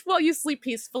 Well, you sleep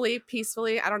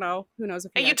peacefully. I don't know. Who knows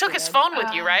if you took his phone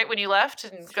with you, right? When you left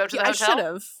and go to the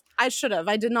hotel? I should have.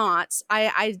 I did not.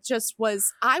 I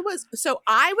was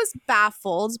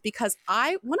baffled because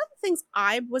one of the things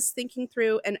I was thinking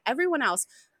through and everyone else,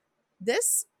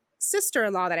 this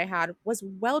sister-in-law that I had was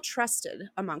well trusted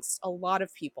amongst a lot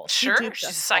of people. Sure, she's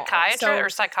a psychiatrist or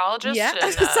psychologist. Yeah,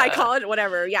 psychologist,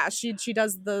 whatever. Yeah, she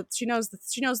knows the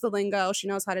lingo. She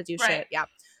knows how to do shit. Yeah.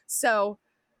 So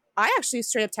I actually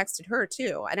straight up texted her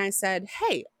too, and I said,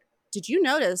 "Hey, did you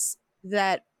notice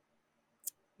that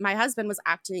my husband was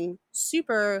acting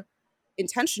super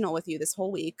intentional with you this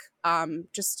whole week?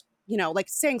 Just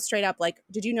saying straight up,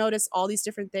 did you notice all these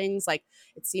different things?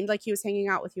 It seemed like he was hanging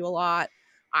out with you a lot."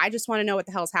 I just want to know what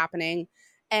the hell's happening.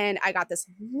 And I got this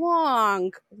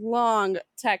long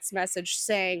text message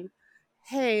saying,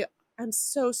 hey, I'm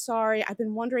so sorry. I've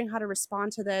been wondering how to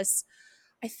respond to this.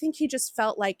 I think he just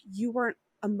felt like you weren't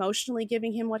emotionally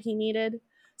giving him what he needed.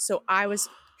 So I was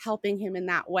helping him in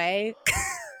that way.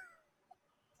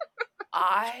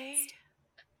 I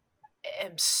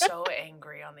am so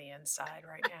angry on the inside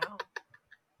right now.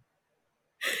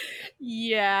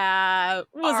 Yeah, it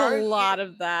was a lot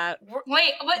of that.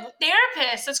 Wait, what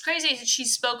therapist? That's crazy that she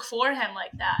spoke for him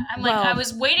like that. I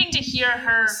was waiting to hear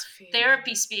her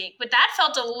therapy speak, but that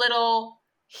felt a little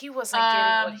he wasn't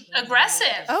getting what he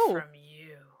aggressive from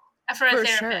you. For a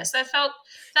therapist. Sure. That felt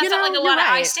like a lot of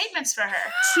I statements for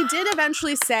her. She did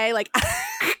eventually say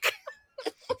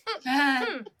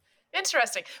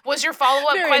Interesting. Was your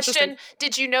follow-up question,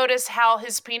 did you notice how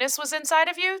his penis was inside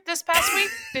of you this past week?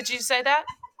 Did you say that?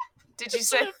 Did you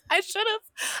say? I should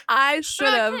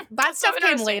have. That stuff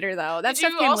came later, though. That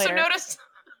stuff came later. Did you also notice?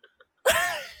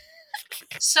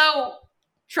 So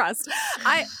trust.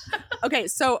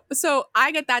 So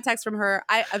I get that text from her.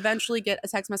 I eventually get a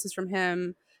text message from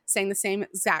him saying the same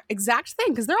exact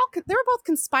thing because they were both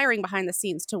conspiring behind the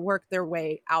scenes to work their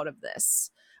way out of this.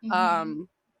 Mm-hmm.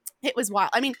 It was wild.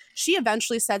 I mean, she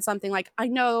eventually said something like, I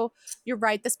know you're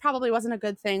right. This probably wasn't a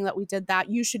good thing that we did that.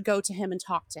 You should go to him and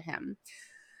talk to him.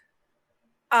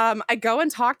 I go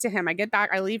and talk to him. I get back.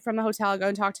 I leave from the hotel. I go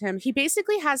and talk to him. He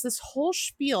basically has this whole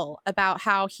spiel about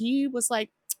how he was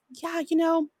like, yeah, you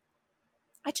know,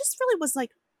 I just really was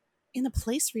like in a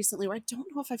place recently where I don't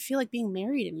know if I feel like being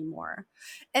married anymore.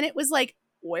 And it was like,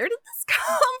 where did this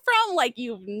come from? Like,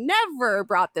 you've never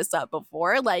brought this up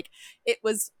before. Like, it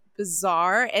was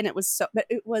bizarre, and it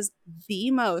was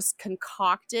the most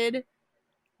concocted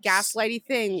gaslighty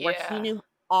thing where he knew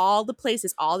all the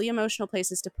places, all the emotional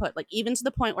places to put, like, even to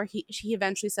the point where he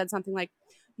eventually said something like,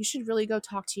 you should really go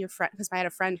talk to your friend, because I had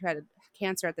a friend who had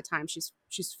cancer at the time.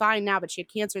 She's fine now, but she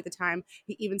had cancer at the time.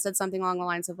 He even said something along the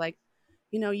lines of like,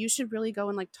 you know, you should really go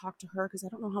and like talk to her because I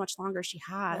don't know how much longer she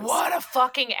has. What a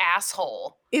fucking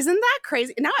asshole! Isn't that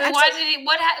crazy? Now, why did he?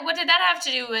 What did that have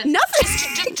to do with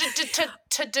nothing?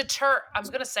 To deter. I'm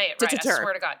gonna say it right. I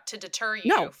swear to God, to deter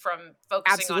you from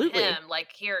focusing on him.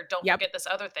 Like, here, don't forget this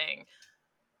other thing.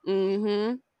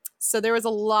 Mm-hmm. So there was a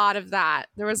lot of that.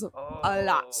 There was a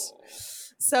lot.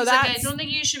 So that I don't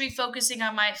think you should be focusing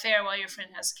on my affair while your friend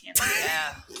has cancer.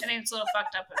 Yeah, I think it's a little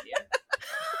fucked up of you.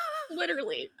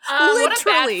 Literally. What a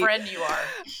bad friend you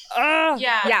are.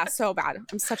 Yeah, so bad.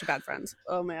 I'm such a bad friend.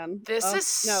 Oh man. This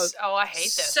is I hate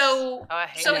this. So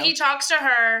he talks to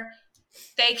her.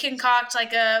 They concoct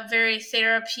like a very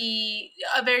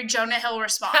Jonah Hill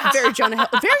response. Very Jonah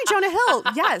Hill.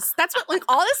 Yes. That's what, like,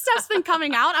 all this stuff's been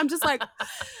coming out. I'm just like,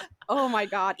 oh my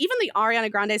God. Even the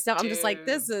Ariana Grande stuff, I'm just like,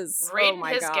 this is reading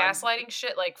his gaslighting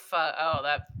shit, like,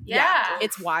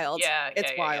 it's wild. Yeah.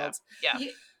 It's wild. Yeah.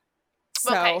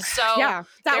 So, okay, so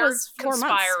that was 4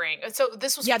 conspiring. months. So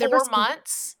this was 4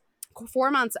 months?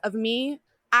 4 months of me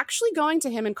actually going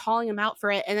to him and calling him out for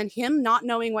it, and then him not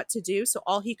knowing what to do. So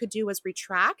all he could do was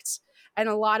retract, and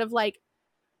a lot of like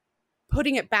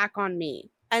putting it back on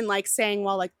me and like saying,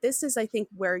 well, like, this is, I think,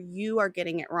 where you are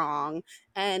getting it wrong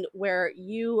and where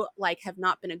you like have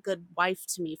not been a good wife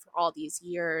to me for all these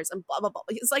years and blah, blah, blah.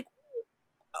 It's like,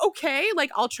 okay,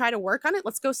 like, I'll try to work on it.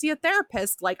 Let's go see a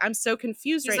therapist. Like, I'm so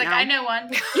confused right now. He's like, I know one.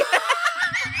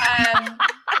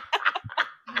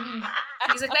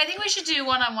 He's like, I think we should do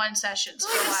one-on-one sessions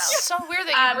for a while. It's so weird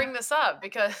that you bring this up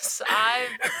because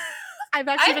I've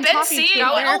actually been talking to you.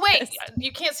 Oh, wait,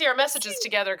 you can't see our messages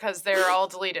together because they're all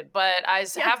deleted, but I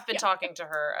have been talking to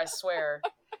her, I swear.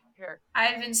 Here.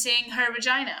 I've been seeing her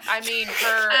vagina. I mean,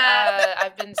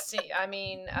 I've been seeing, I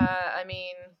mean.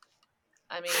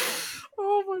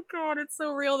 Oh my God, it's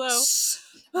so real though.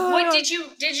 What did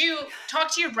you talk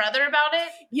to your brother about it?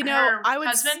 You know,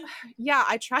 husband? Yeah,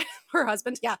 I tried her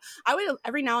husband. Yeah. I would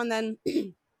every now and then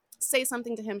say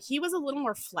something to him. He was a little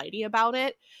more flighty about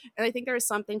it. And I think there is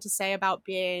something to say about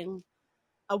being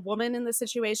a woman in the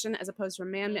situation as opposed to a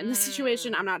man in the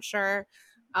situation. I'm not sure.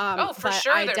 For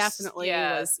sure. I definitely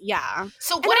was. Yeah.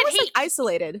 So what did he like,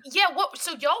 isolated? Yeah. What?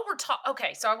 So y'all were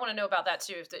okay. So I want to know about that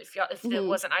too. If it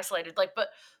wasn't isolated, like, but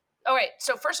all right.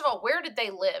 So first of all, where did they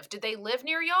live? Did they live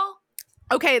near y'all?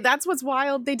 Okay, that's what's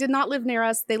wild. They did not live near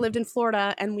us. They lived in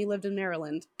Florida, and we lived in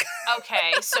Maryland.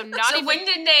 Okay, so not even. When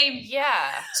did they?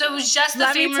 Yeah. So it was just the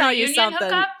family reunion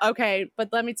hookup? Okay, but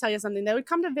let me tell you something. They would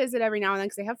come to visit every now and then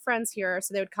because they have friends here.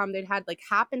 So they would come. They'd had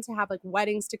happen to have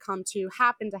weddings to come to,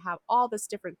 happen to have all this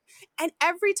different. And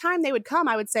every time they would come,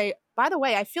 I would say, by the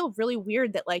way, I feel really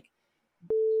weird that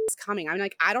is coming. I'm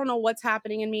like, I don't know what's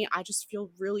happening in me. I just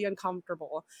feel really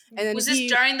uncomfortable. And then was this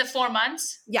during the 4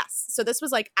 months? Yes. So this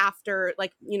was after,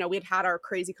 we had our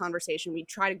crazy conversation. We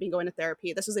tried to be going to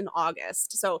therapy. This was in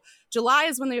August. So July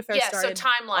is when the affair started. So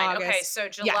timeline. August. Okay. So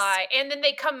July. Yes. And then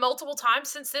they come multiple times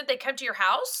since then? They come to your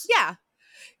house? Yeah.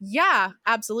 Yeah,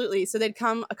 absolutely. So they'd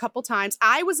come a couple times.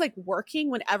 I was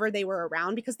working whenever they were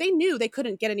around because they knew they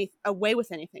couldn't get away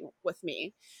with anything with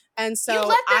me. And so you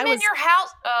let them in your house.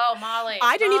 Oh, Molly.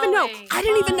 I didn't even know. I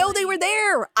didn't even know they were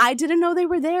there. I didn't know they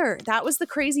were there. That was the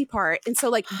crazy part. And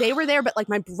so they were there, but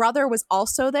my brother was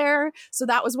also there. So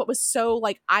that was what was so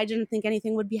I didn't think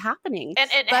anything would be happening.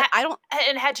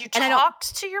 And had you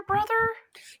talked to your brother?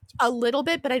 A little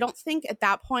bit, but I don't think at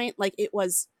that point it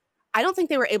was. I don't think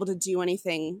they were able to do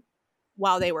anything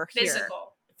while they were here.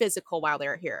 Physical while they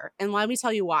were here. And let me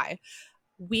tell you why.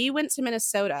 We went to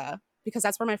Minnesota because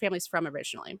that's where my family's from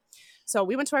originally. So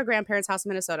we went to our grandparents' house in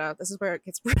Minnesota. This is where it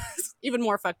gets even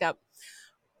more fucked up.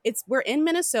 We're in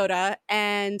Minnesota,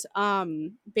 and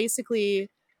basically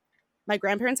my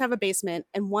grandparents have a basement,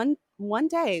 and one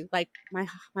day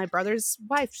my brother's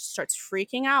wife starts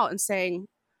freaking out and saying,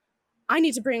 I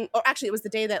need to bring, or actually it was the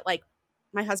day that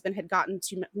my husband had gotten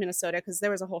to Minnesota because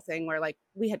there was a whole thing where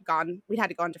we had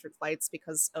to go on different flights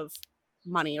because of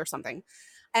money or something.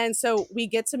 And so we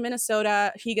get to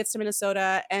Minnesota, he gets to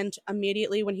Minnesota, and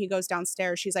immediately when he goes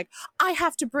downstairs, she's like, I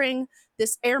have to bring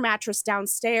this air mattress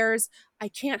downstairs. I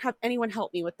can't have anyone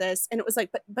help me with this. And it was like,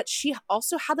 but she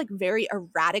also had like very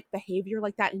erratic behavior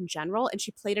like that in general. And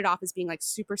she played it off as being like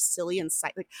super silly and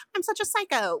like, I'm such a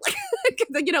psycho,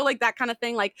 you know, like that kind of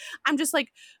thing. Like, I'm just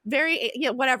like very,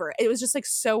 whatever. It was just like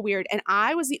so weird. And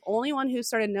I was the only one who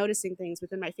started noticing things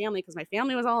within my family because my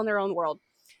family was all in their own world.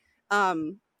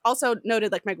 Also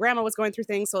noted like my grandma was going through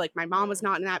things. So like my mom was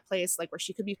not in that place like where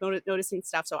she could be noticing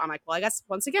stuff. So I'm like, well, I guess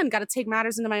once again, got to take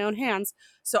matters into my own hands.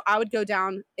 So I would go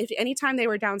down if anytime they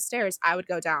were downstairs, I would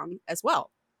go down as well.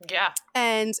 Yeah.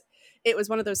 And it was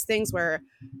one of those things where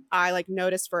I like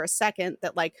noticed for a second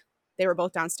that like they were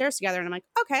both downstairs together and I'm like,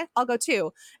 okay, I'll go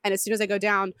too. And as soon as I go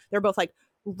down, they're both like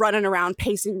running around,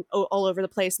 pacing all over the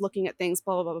place, looking at things,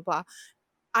 blah, blah, blah, blah, blah.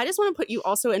 I just want to put you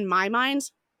also in my mind,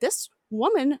 this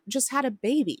woman just had a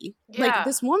baby. Yeah. Like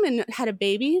this woman had a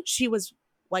baby. She was,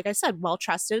 like I said, well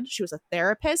trusted. She was a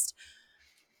therapist.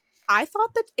 I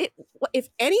thought that if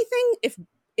anything,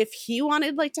 if he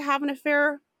wanted like to have an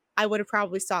affair, I would have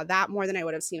probably saw that more than I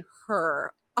would have seen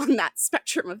her on that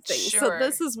spectrum of things. Sure. So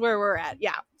this is where we're at.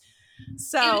 Yeah.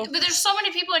 So, but there's so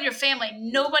many people in your family,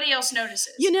 nobody else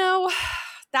notices. You know,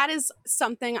 that is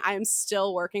something I'm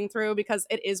still working through because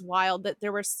it is wild that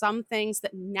there were some things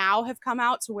that now have come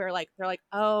out to where like they're like,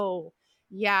 oh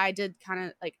yeah, I did kind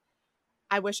of like,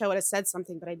 I wish I would have said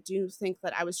something, but I do think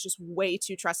that I was just way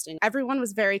too trusting. Everyone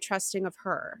was very trusting of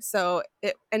her. So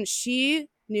and she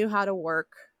knew how to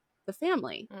work the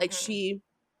family. Mm-hmm. Like she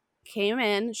came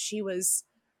in, she was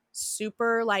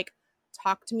super like,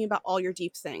 talk to me about all your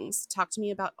deep things, talk to me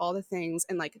about all the things,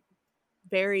 and like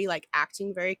very like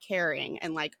acting very caring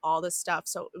and like all this stuff.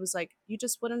 So it was like you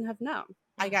just wouldn't have known,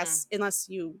 I guess, unless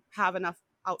you have enough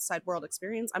outside world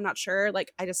experience. I'm not sure.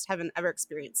 Like I just haven't ever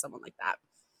experienced someone like that.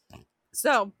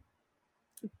 So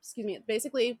excuse me,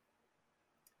 basically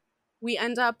we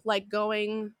end up like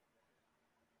going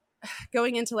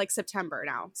into like September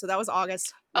now. So that was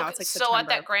August. Now it's like September. So at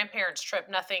that grandparents trip,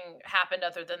 nothing happened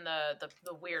other than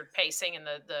the weird pacing and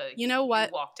the you know what?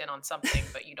 You walked in on something,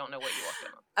 but you don't know what you walked in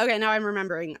on. Okay, now I'm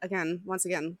remembering once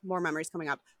again, more memories coming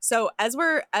up. So as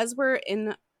we're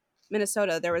in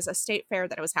Minnesota, there was a state fair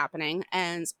that was happening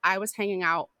and I was hanging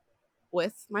out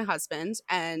with my husband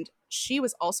and she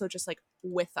was also just like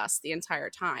with us the entire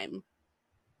time.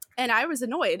 And I was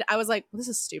annoyed. I was like, well, this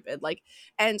is stupid. Like,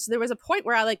 and there was a point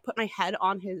where I like put my head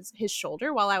on his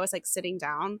shoulder while I was like sitting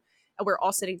down. We're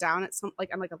all sitting down at some,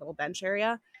 like, on like a little bench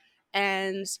area.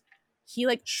 And he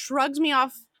like shrugged me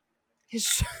off his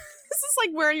this is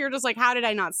like where you're just like, how did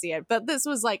I not see it? But this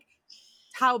was like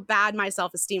how bad my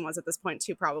self-esteem was at this point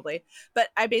too, probably. But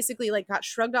I basically like got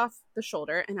shrugged off the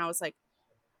shoulder and I was like,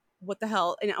 what the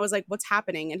hell? And I was like, what's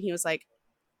happening? And he was like,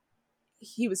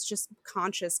 he was just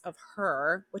conscious of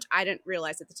her, which I didn't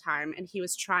realize at the time. And he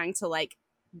was trying to like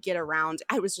get around.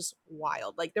 I was just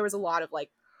wild. Like there was a lot of like,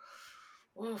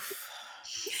 oof.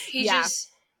 He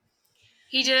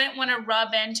didn't want to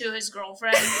rub into his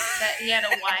girlfriend that he had a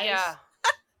wife. Yeah.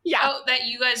 Yeah. Oh, that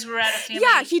you guys were at a family.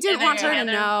 Yeah, he didn't want her to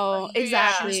know.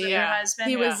 Exactly. Yeah.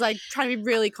 He was like trying to be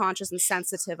really conscious and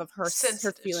sensitive of her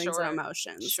feelings and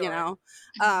emotions, you know?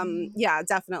 Yeah,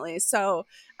 definitely. So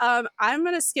I'm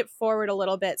going to skip forward a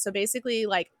little bit. So basically,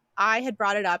 like, I had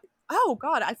brought it up. Oh,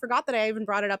 God, I forgot that I even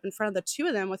brought it up in front of the two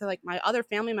of them with, like, my other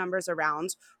family members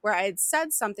around where I had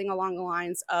said something along the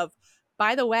lines of,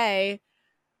 by the way,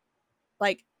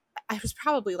 like, I was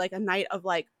probably, like, a night of,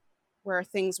 like, where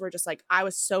things were just like, I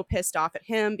was so pissed off at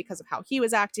him because of how he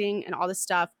was acting and all this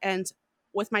stuff. And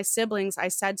with my siblings, I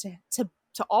said to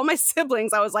all my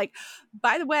siblings, I was like,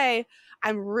 by the way,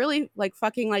 I'm really like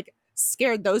fucking like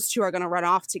scared those two are going to run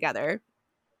off together.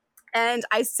 And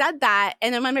I said that.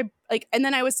 And then and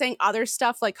then I was saying other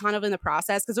stuff, like kind of in the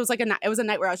process. Cause it was like it was a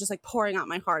night where I was just like pouring out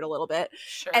my heart a little bit.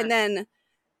 Sure. And then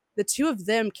the two of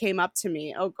them came up to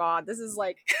me. Oh God, this is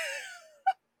like,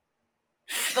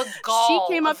 the gall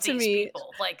she came up of to these me.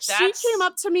 People. Like she came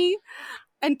up to me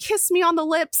and kissed me on the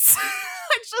lips.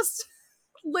 I just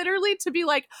literally to be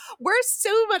like, we're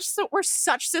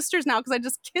such sisters now because I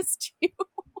just kissed you.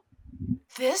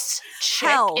 This chick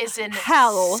is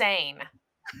insane.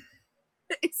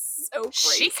 It's so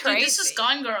crazy. She crazy. Dude, this is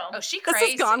Gone Girl. Oh, she crazy.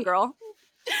 This is Gone Girl.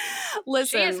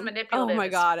 Listen, she is manipulative. Oh my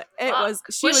God, she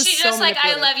was she so just like,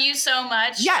 I love you so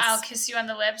much. Yes, I'll kiss you on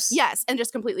the lips. Yes, and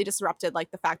just completely disrupted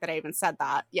like the fact that I even said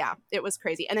that. Yeah, it was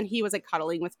crazy. And then he was like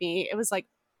cuddling with me. It was like,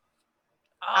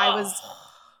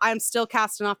 I'm still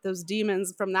casting off those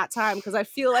demons from that time because I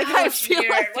feel like they're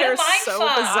so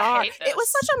bizarre. It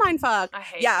was such a mind fuck. I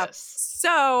hate this.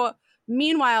 So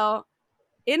meanwhile,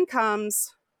 in comes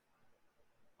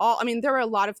there were a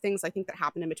lot of things I think that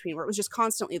happened in between where it was just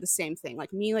constantly the same thing.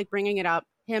 Like me, like bringing it up,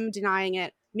 him denying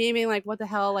it, me being like, what the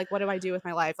hell? Like, what do I do with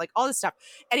my life? Like all this stuff.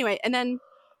 Anyway, and then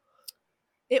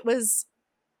it was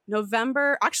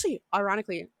November. Actually,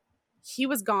 ironically, he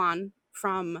was gone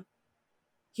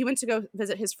he went to go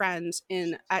visit his friend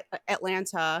in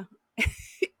Atlanta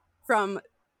from,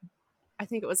 I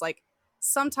think it was like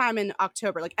sometime in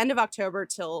October, like end of October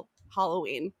till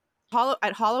Halloween.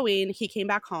 At Halloween, he came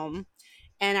back home,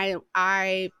 and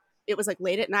it was like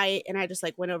late at night, and I just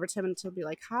like went over to him to be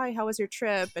like, hi, how was your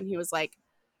trip? And he's like,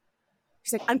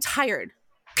 I'm tired.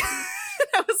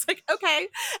 I was like, okay.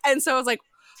 And so I was like,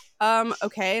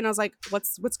 okay. And I was like,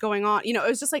 what's going on? You know, it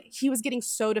was just like he was getting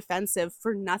so defensive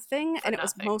for nothing, and it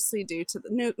was mostly due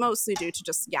to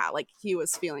just like he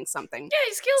was feeling something. Yeah,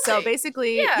 he's guilty. So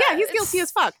basically, he's guilty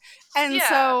as fuck. And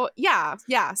so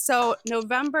so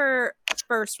November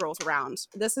 1st rolls around.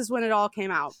 This is when it all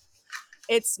came out.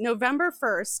 It's November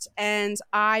 1st, and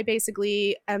I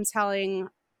basically am telling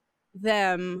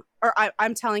them, or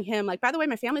I'm telling him, like, by the way,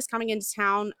 my family's coming into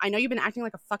town. I know you've been acting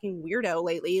like a fucking weirdo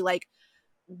lately. Like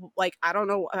I don't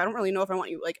know, I don't really know if I want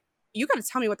you, like, you gotta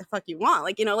tell me what the fuck you want.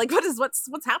 Like, you know, like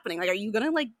what's happening? Like, are you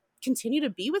gonna like continue to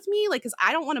be with me? Like, because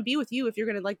I don't want to be with you if you're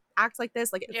gonna like act like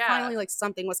this. Like, finally, like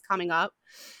something was coming up,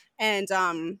 and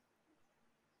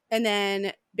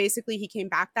then basically he came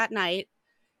back that night,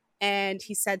 and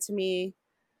he said to me,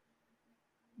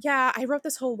 yeah, I wrote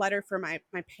this whole letter for my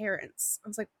parents. I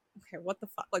was like, okay, what the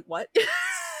fuck? Like, what?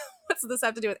 What's this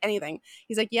have to do with anything?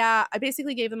 He's like, yeah, I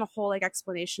basically gave them a whole like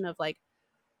explanation of like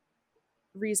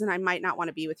reason I might not want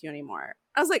to be with you anymore.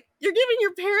 I was like, you're giving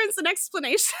your parents an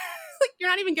explanation? Like, you're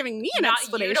not even giving me an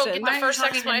explanation. You don't get the first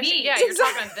explanation. Yeah, you're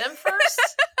talking to them first.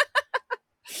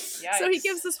 So he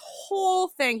gives this whole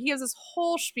thing. He gives this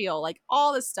whole spiel, like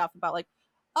all this stuff about like,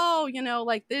 oh, you know,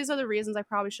 like these are the reasons I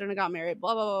probably shouldn't have got married.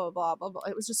 Blah blah blah blah blah blah.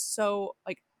 It was just so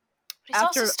like. He's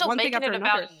also still making it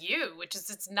about you, which is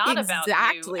it's not about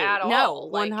you at all. No,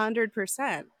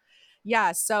 100%.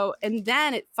 Yeah. So, and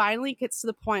then it finally gets to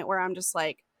the point where I'm just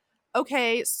like,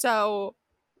 okay, so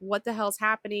what the hell's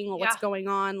happening? What's going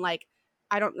on? Like,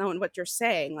 I don't know what you're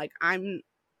saying. Like, I'm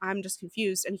just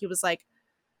confused. And he was like,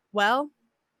 well,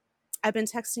 I've been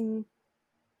texting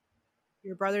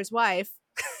your brother's wife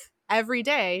every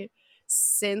day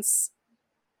since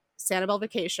Sanibel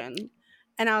vacation.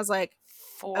 And I was like,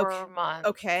 4 months.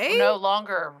 Okay. No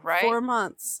longer, right? 4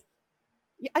 months.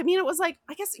 Yeah, I mean, it was like,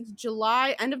 I guess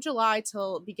end of July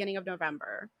till beginning of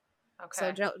November.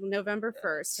 Okay. So November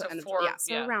 1st.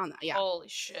 So around that. Yeah. Holy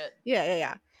shit.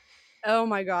 Yeah. Oh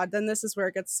my God. Then this is where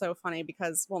it gets so funny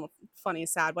because, well, funny,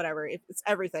 sad, whatever. It's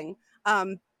everything.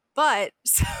 But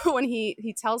so when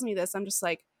he tells me this, I'm just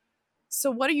like, so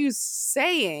what are you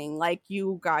saying? Like,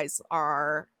 you guys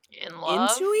are in love?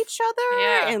 Into each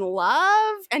other? In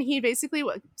love? And he basically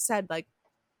said, like,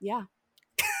 yeah.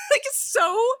 Like,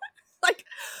 so, like,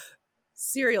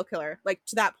 serial killer. Like,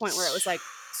 to that point where it was like,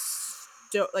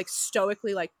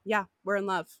 stoically, like, yeah, we're in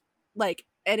love. Like,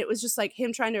 and it was just like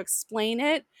him trying to explain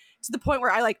it to the point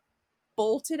where I like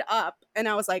bolted up and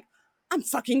I was like, I'm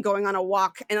fucking going on a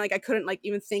walk. And like, I couldn't like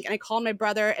even think. And I called my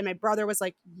brother and my brother was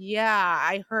like, yeah,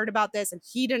 I heard about this. And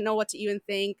he didn't know what to even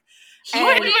think.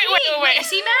 Wait. Is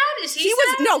he mad? Is he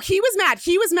sad? No, he was mad.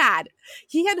 He was mad.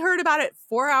 He had heard about it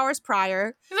 4 hours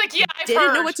prior. He's like, yeah, I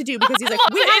didn't know what to do because he's like,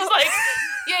 he's like,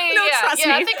 yeah.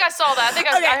 I think I saw that. I think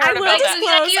I heard about that. He's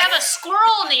like, you have a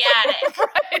squirrel in the attic.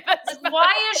 Right. Like,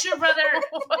 why is your brother?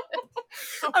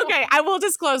 Okay, I will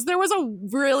disclose. There was a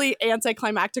really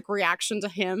anticlimactic reaction to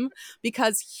him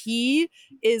because he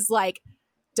is like,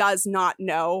 does not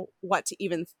know what to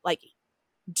even like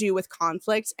do with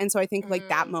conflict. And so I think like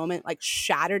that moment like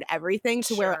shattered everything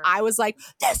to where I was like,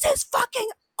 this is fucking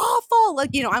awful. Like,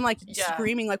 you know, I'm like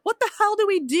screaming like, what the hell do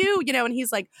we do? You know, and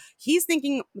he's like, he's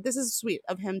thinking, this is sweet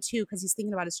of him too, because he's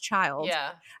thinking about his child.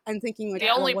 Yeah. And thinking like, the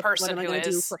only what person am I who going to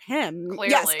is do for him? Clearly.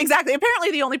 Yes, exactly.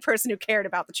 Apparently the only person who cared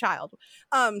about the child.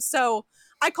 So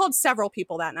I called several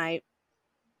people that night.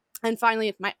 And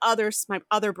finally, my other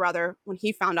brother, when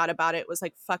he found out about it, was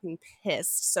like fucking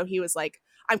pissed. So he was like,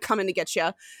 I'm coming to get you.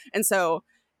 And so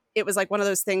it was like one of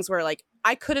those things where like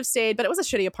I could have stayed, but it was a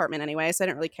shitty apartment anyway, so I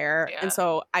didn't really care. Yeah. And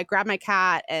so I grabbed my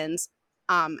cat, and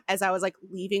as I was like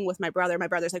leaving with my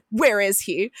brother's like, where is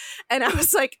he? And I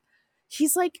was like,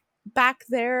 he's like back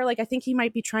there. Like, I think he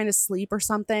might be trying to sleep or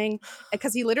something,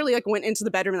 because he literally like went into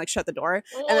the bedroom and like shut the door.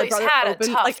 Well, and he's had a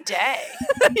tough day.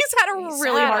 He's had a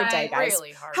really hard day, guys.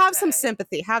 Have some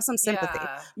sympathy.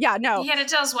 Yeah, no. He had to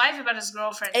tell his wife about his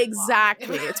girlfriend.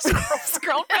 Exactly. It's his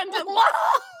girlfriend-in-law.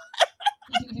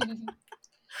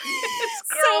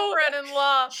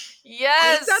 Girlfriend-in-law.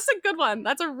 Yes. That's a good one.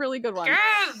 That's a really good one.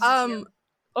 Yes.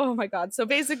 Oh my God. So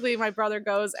basically my brother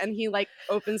goes and he like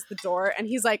opens the door and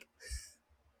he's like,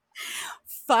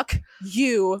 fuck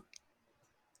you.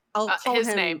 I'll call his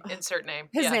him. name. Insert name.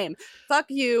 His name. Fuck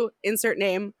you. Insert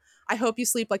name. I hope you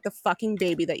sleep like the fucking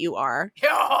baby that you are.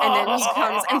 And then he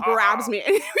comes and grabs me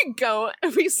and we go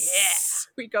and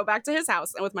we go back to his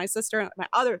house and with my sister,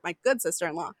 my good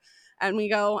sister-in-law. And we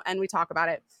go and we talk about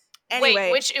it.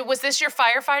 Anyway, wait, was this your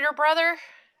firefighter brother?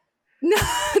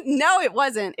 No, it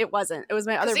wasn't. It was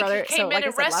my other brother. Came in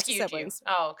and rescued you.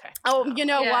 Oh, okay. Oh, you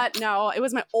know what? No, it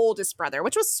was my oldest brother,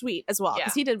 which was sweet as well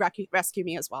because he did rescue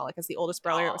me as well. Like as the oldest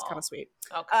brother, it was kind of sweet.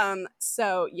 Okay.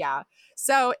 So yeah.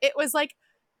 So it was like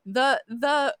the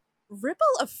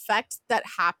ripple effect that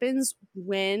happens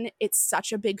when it's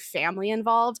such a big family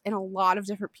involved and a lot of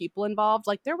different people involved.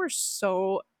 Like there were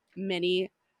so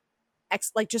many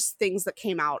just things that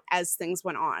came out as things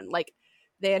went on. Like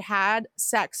they had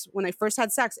sex. When they first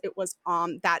had sex, it was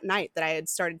on that night that I had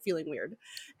started feeling weird.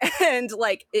 And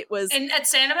like it was at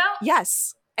Sanibel?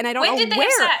 Yes. And I don't know where. Did they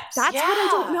have sex? That's what I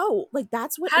don't know. Like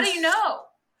that's what How do you know?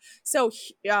 So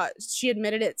she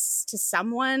admitted it to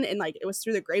someone and like it was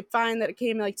through the grapevine that it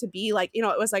came like to be like, it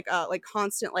was like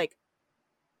constant like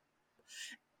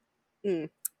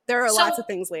there are lots of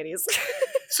things, ladies.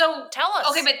 So tell us.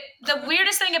 Okay, but the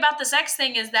weirdest thing about the sex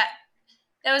thing is that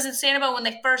was in Sanibel when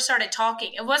they first started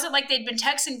talking. It wasn't like they'd been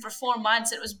texting for 4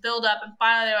 months. It was build up and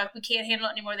finally they're like, we can't handle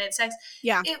it anymore. They had sex.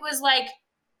 Yeah. It was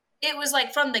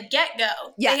like from the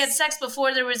get-go. Yes. They had sex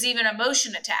before there was even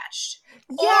emotion attached.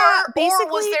 Yeah, or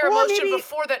was there emotion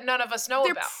before that none of us know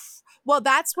about? Well,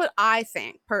 that's what I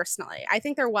think, personally. I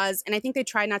think there was, and I think they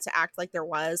tried not to act like there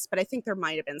was, but I think there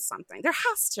might have been something. There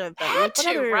has to have been.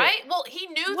 Right? Well, he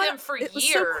knew them for years. Was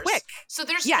so quick. So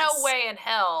there's no way in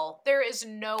hell. There is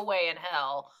no way in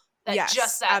hell that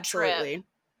just that trip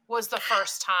was the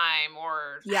first time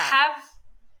or... Yeah.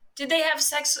 Did they have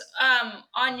sex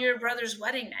on your brother's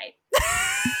wedding night?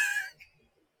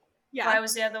 Yeah. Why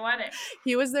was he at the wedding?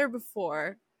 He was there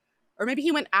before. Or maybe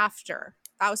he went after.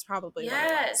 That was probably what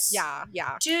it was.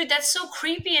 Yeah. Dude, that's so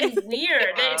creepy and weird.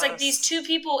 It's like these two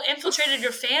people infiltrated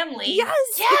your family. Yes.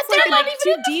 Yeah, they're not even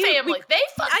in the family. They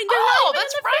fucked. Oh,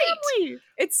 that's right. Family.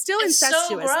 It's still It's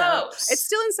incestuous, so though. gross. It's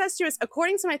still incestuous.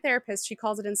 According to my therapist, she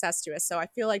calls it incestuous. So I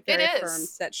feel like very firm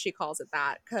that she calls it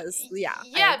that. Because,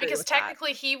 Yeah, because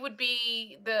technically he would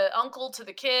be the uncle to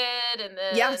the kid and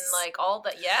then like all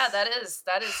that. Yeah, that is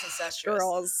incestuous.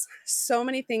 Girls, so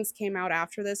many things came out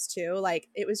after this too. Like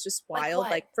it was just wild.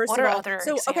 Like first what of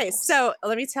all, so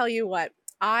let me tell you what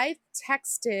I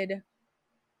texted.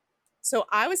 So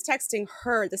I was texting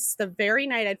her. This is the very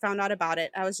night I'd found out about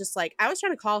it. I was just like, I was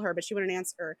trying to call her, but she wouldn't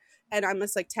answer. And I'm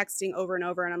just like texting over and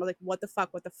over. And I'm like, what the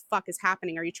fuck is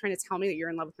happening? Are you trying to tell me that you're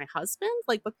in love with my husband?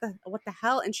 Like, what the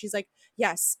hell? And she's like,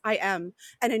 yes, I am.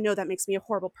 And I know that makes me a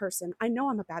horrible person. I know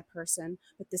I'm a bad person,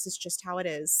 but this is just how it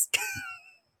is.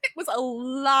 It was a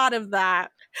lot of that.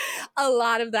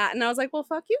 And I was like, well,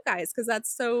 fuck you guys. Cause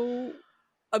that's so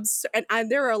absurd.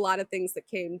 And there were a lot of things that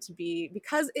came to be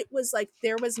because it was like,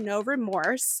 there was no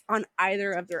remorse on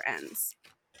either of their ends.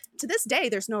 To this day,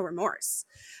 there's no remorse.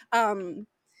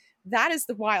 That is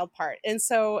the wild part. And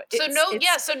so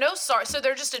no sorry. So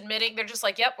they're just admitting, they're just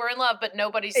like, yep, we're in love, but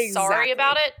nobody's sorry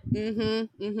about it.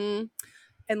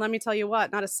 And let me tell you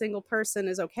what, not a single person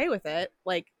is okay with it.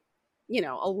 Like,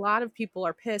 a lot of people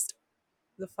are pissed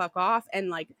the fuck off and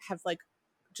like have like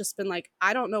just been like,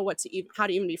 I don't know how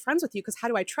to even be friends with you because how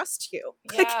do I trust you?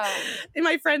 Yeah. Like, and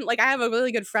my friend, like I have a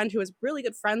really good friend who is really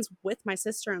good friends with my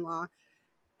sister-in-law,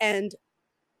 and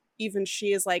even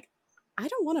she is like, I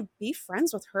don't want to be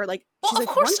friends with her. Like, well, she's of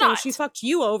like, course one not. thing, she fucked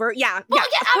you over. Yeah. Well,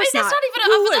 yeah. I mean, that's not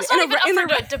even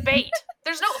up for debate.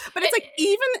 There's no. But it's like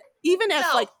even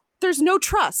if like. There's no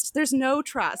trust. No,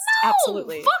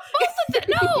 absolutely. Fuck both of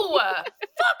them. No.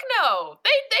 Fuck no.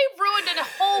 They ruined a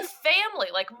whole family,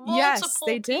 like multiple yes,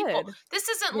 they people. Did. This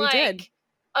isn't a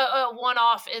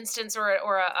one-off instance or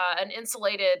an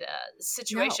insulated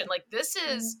situation. No. Like this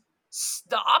is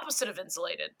the opposite of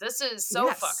insulated. This is so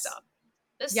fucked up.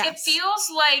 It feels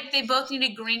like they both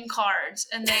needed green cards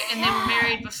and they were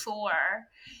married before.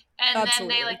 And then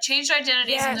they like changed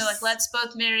identities and they're like, let's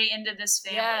both marry into this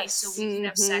family so we can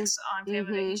have sex on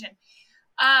family vacation.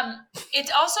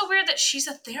 It's also weird that she's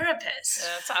a therapist.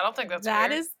 I don't think that's that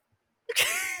weird. Is.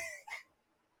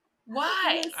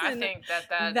 Why? Listen, I think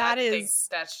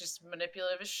that's just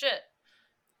manipulative as shit.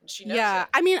 And she knows it.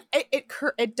 I mean,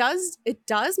 it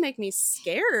does make me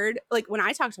scared. Like when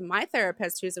I talk to my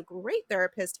therapist, who's a great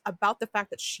therapist, about the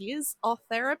fact that she is a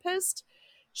therapist.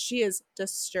 she is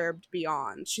disturbed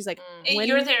beyond. She's like,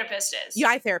 your therapist is. Yeah,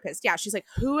 my therapist. Yeah. She's like,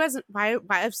 why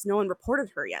has no one reported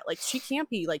her yet? Like, she can't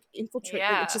be like infiltrated.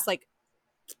 Yeah. It's just like,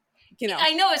 you know.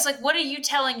 I know. It's like, what are you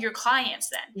telling your clients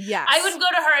then? Yes. I would go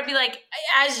to her. I'd be like,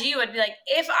 I'd be like,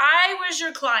 if I was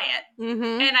your client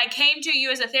and I came to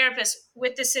you as a therapist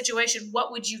with this situation,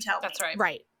 what would you tell me? That's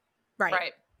right.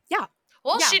 Right. Yeah.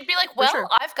 Well, Yeah, she'd be like, well, sure.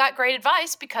 I've got great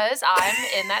advice because I'm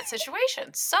in that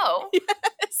situation. So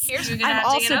here's I'm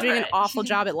also doing an awful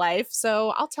job at life.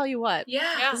 So I'll tell you what. Yeah.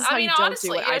 This is how I mean, you don't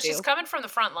honestly, do what I do. she's coming from the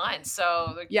front line.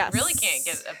 So you really can't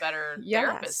get a better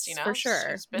therapist, you know? For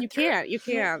sure. You can't.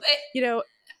 You know,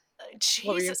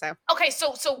 what were you going to say? Okay,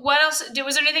 so what else?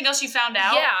 Was there anything else you found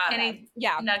out? Yeah. Any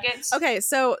nuggets? Okay,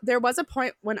 so there was a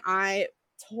point when I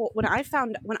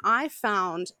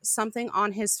found something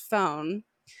on his phone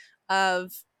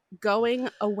of going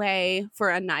away for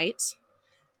a night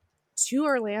to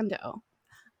Orlando.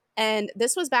 And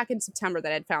this was back in September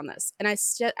that I'd found this. And I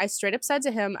straight up said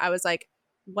to him, I was like,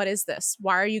 what is this?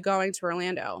 Why are you going to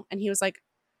Orlando? And he was like,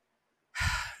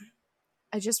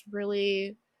 I just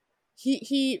really,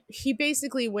 he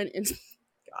basically went in.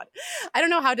 God, I don't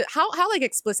know how like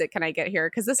explicit can I get here?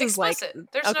 Cause this explicit. Is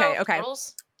like, there's no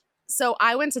rules. So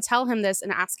I went to tell him this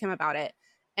and ask him about it.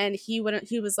 And he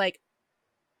was like,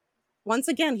 once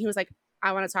again, he was like,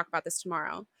 I want to talk about this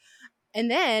tomorrow. And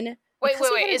then wait.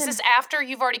 Is this after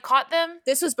you've already caught them?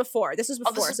 This was before. This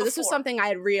was something I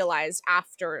had realized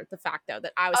after the fact, though,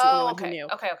 that I was the only one who knew.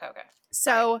 Okay.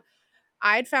 So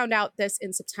I'd found out this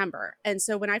in September. And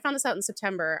so when I found this out in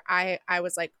September, I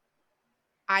was like,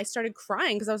 I started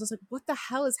crying because I was just like, what the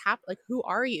hell is happening? Like, who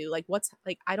are you? Like,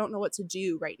 I don't know what to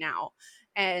do right now.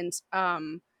 And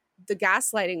the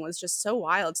gaslighting was just so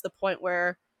wild to the point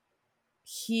where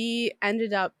we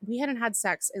hadn't had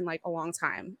sex in like a long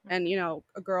time. And, you know,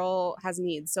 a girl has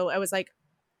needs. So I was like,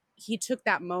 he took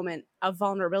that moment of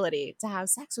vulnerability to have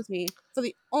sex with me for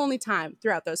the only time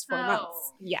throughout those 4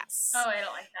 months. Yes. Oh, I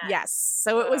don't like that. Yes.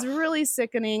 So it was really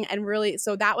sickening and really,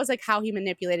 so that was like how he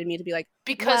manipulated me to be like,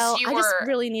 because I just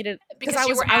really needed, because I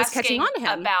was catching on to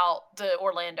him about the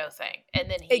Orlando thing. And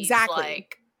then he's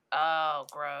like, oh,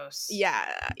 gross.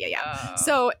 Yeah.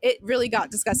 So it really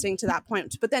got disgusting to that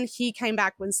point. But then he came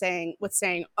back with saying,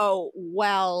 oh,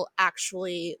 well,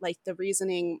 actually, like the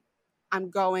reasoning I'm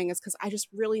going is because I just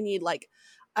really need like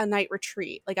a night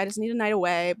retreat. Like I just need a night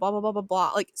away, blah, blah, blah, blah,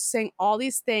 blah. Like saying all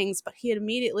these things, but he had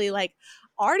immediately like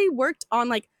already worked on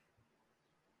like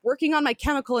working on my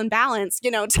chemical imbalance, you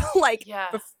know, to like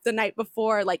the night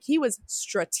before. Like he was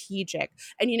strategic.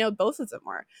 And, you know, both of them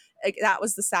were. Like that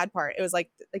was the sad part. It was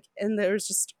like, and there was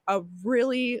just a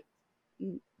really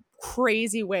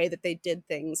crazy way that they did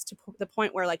things to the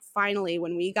point where like finally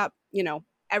when we got, you know,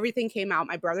 everything came out,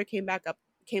 my brother came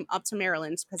up to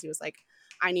Maryland because he was like,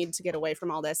 I need to get away from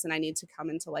all this and I need to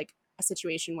come into like a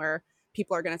situation where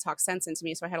people are going to talk sense into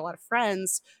me. So I had a lot of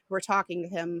friends who were talking to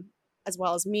him as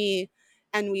well as me.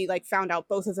 And we like found out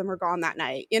both of them were gone that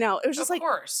night. You know, it was just like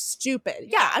stupid.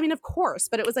 Yeah. I mean, of course,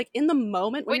 but it was like in the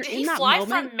moment. When did he fly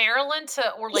from Maryland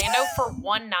to Orlando for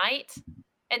one night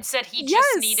and said he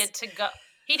just needed to go?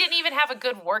 He didn't even have a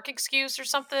good work excuse or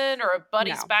something, or a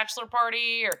buddy's bachelor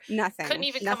party, or nothing. Couldn't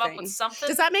even come up with something.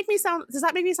 Does that make me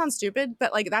sound stupid?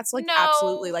 But like that's like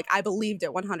absolutely like I believed it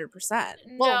 100%.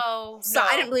 Well, no,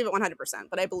 I didn't believe it 100%,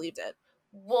 but I believed it.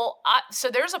 Well, so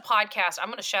there's a podcast. I'm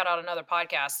going to shout out another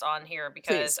podcast on here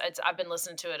because I've been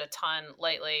listening to it a ton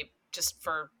lately, just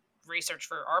for research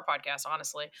for our podcast,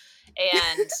 honestly.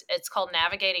 And it's called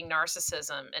Navigating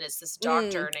Narcissism, and it's this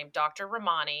doctor named Dr.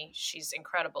 Ramani. She's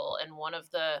incredible. And one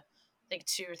of the, I think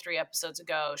 2 or 3 episodes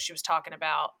ago, she was talking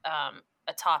about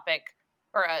a topic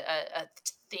or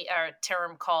a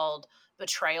term called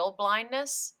betrayal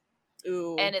blindness.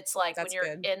 Ooh, and it's like when you're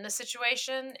in the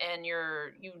situation and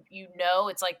you know,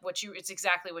 it's like it's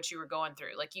exactly what you were going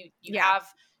through. Like you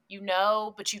have, you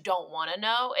know, but you don't want to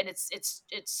know. And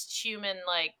it's human,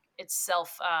 like it's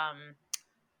self,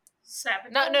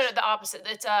 sabotage? No, the opposite.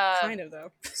 It's kind of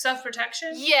though.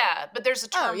 Self-protection? Yeah, but there's a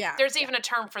term, there's even a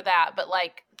term for that, but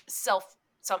like self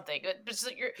something.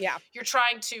 You're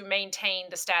trying to maintain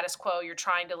the status quo. You're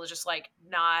trying to just like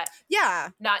not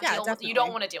deal with it. You don't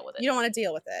want to deal with it. You don't want to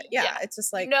deal with it. Yeah. It's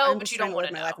just like but you don't want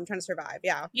to my life. I'm trying to survive.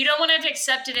 Yeah. You don't want to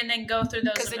accept it and then go through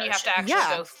those because then you have to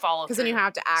actually go follow through. Because then you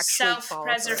have to actually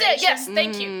self-preservation. Yes,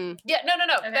 thank you. Yeah, no.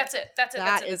 Okay. That's it.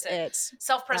 That is it.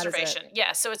 Self-preservation.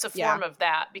 Yeah, so it's a form of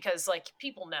that because like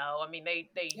people know. I mean, they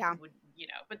would you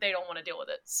know, but they don't want to deal with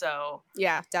it. So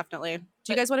yeah, definitely.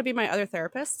 Do you guys want to be my other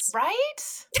therapists?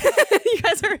 right? You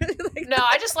guys are really like No,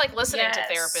 I just like listening Yes. to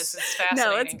therapists. It's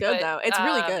fascinating. no, it's good though. It's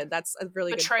really good. That's a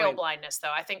really good Betrayal point. blindness,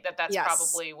 though. I think that's Yes.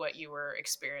 probably what you were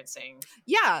experiencing.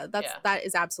 Yeah, Yeah. that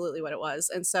is absolutely what it was.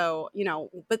 And so, you know,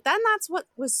 but then that's what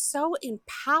was so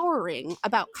empowering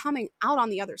about coming out on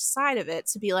the other side of it,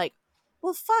 to be like,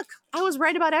 well, fuck, I was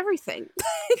right about everything.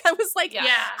 I was like, Yeah.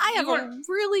 I have you a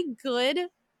really good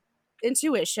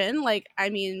intuition. Like, I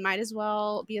mean, might as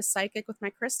well be a psychic with my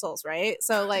crystals, right?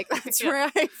 So like that's Yeah.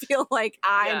 where I feel like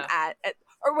I'm Yeah. at,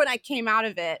 or when I came out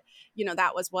of it, you know,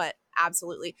 that was what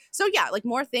absolutely. So yeah, like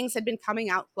more things had been coming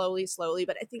out slowly,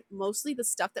 but I think mostly the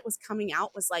stuff that was coming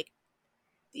out was like,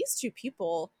 these two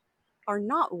people are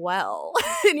not well.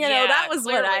 And you know, that was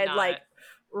what clearly I had not. like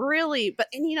really, but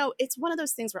and you know, it's one of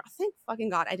those things where thank fucking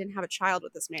God I didn't have a child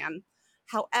with this man.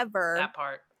 However, that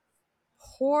part.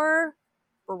 poor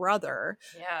brother,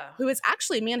 Yeah. who is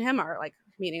actually, me and him are like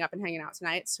meeting up and hanging out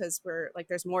tonight, because we're like,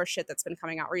 there's more shit that's been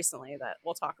coming out recently that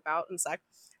we'll talk about in a sec.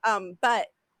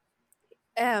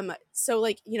 So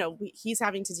like, you know, he's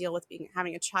having to deal with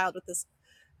having a child with this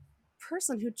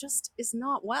person who just is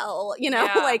not well, you know.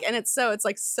 Yeah. Like, and it's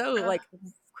like so like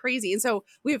crazy. And so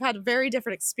we've had very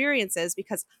different experiences,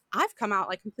 because I've come out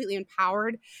like completely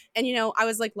empowered. And you know, I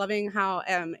was like loving how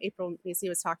April Macy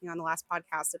was talking on the last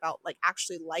podcast about like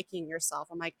actually liking yourself.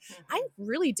 I'm like, I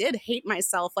really did hate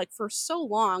myself like for so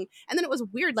long, and then it was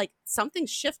weird, like something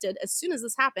shifted as soon as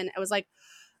this happened. I was like,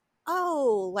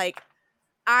 oh, like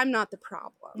I'm not the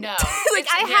problem. No. Like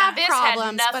I have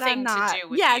problems, but I'm not.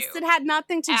 Yes, it had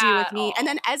nothing to do with me. And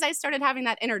then as I started having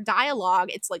that inner dialogue,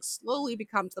 it's like slowly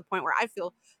become to the point where I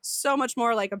feel so much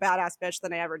more like a badass bitch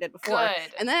than I ever did before.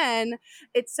 Good. And then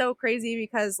it's so crazy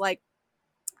because like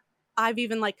I've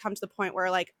even like come to the point where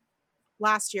like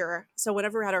last year, so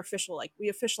whenever we had our official, like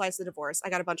we officialized the divorce, I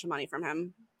got a bunch of money from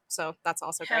him. So that's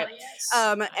also Hell great.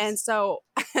 yes. And so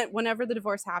whenever the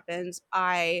divorce happened,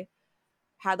 I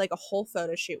had like a whole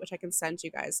photo shoot, which I can send to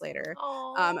you guys later.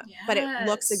 But it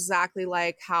looks Yes. exactly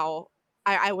like how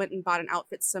I went and bought an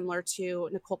outfit similar to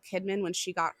Nicole Kidman when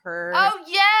she got her Oh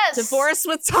yes, divorce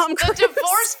with Tom Cruise. The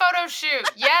divorce photo shoot.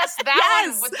 Yes, that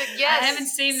Yes. one with the I yes. haven't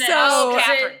seen that. So- Oh, Is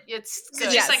Catherine, it, it's is good.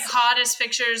 it Yes. just like hottest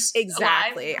pictures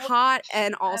Exactly. alive? Hot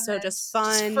and also haven't. just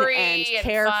fun free and and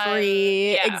carefree.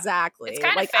 fun. Yeah. Exactly. It's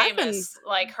kind like, of I've been- famous,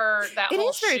 like her that It whole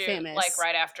is very shoot, famous. like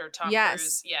right after Tom Yes.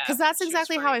 Cruise. Yeah, Because that's she was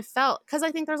exactly how free. I felt. Because I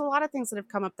think there's a lot of things that have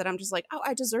come up that I'm just like, oh,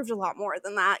 I deserved a lot more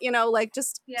than that. You know, like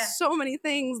just Yeah. so many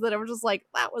things that I was just like,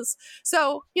 that was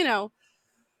so, you know.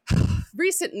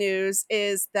 Recent news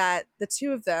is that the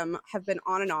two of them have been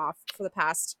on and off for the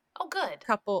past Oh, good.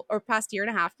 past year and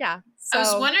a half. Yeah. So, I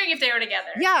was wondering if they were together.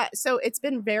 yeah. So it's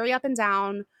been very up and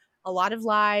down, a lot of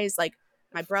lies. Like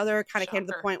my brother kind of came to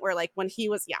the Shocker. point where like when he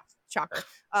was, shocker.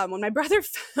 When my brother,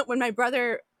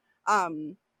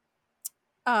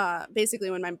 basically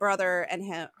when my brother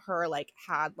and her like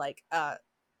had like a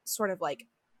sort of like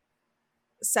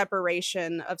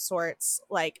separation of sorts,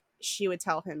 like she would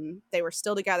tell him they were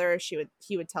still together,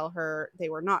 he would tell her they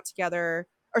were not together,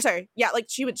 or sorry, yeah, like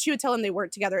she would tell him they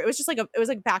weren't together. It was just like it was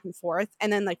like back and forth,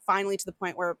 and then like finally to the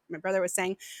point where my brother was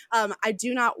saying, I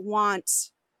do not want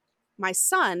my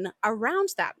son around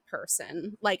that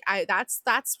person. Like that's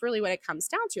really what it comes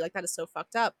down to. Like that is so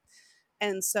fucked up.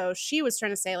 And so she was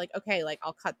trying to say like, okay, like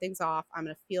I'll cut things off, I'm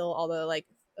gonna feel all the like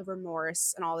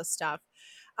remorse and all this stuff.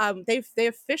 They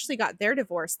officially got their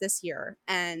divorce this year,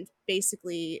 and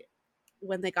basically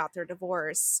when they got their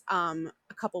divorce, a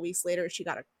couple weeks later he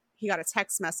got a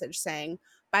text message saying,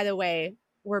 by the way,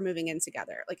 we're moving in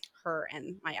together, like her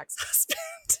and my ex-husband.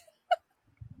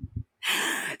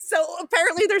 So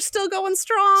apparently they're still going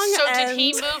strong. So did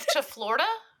he and- move to Florida?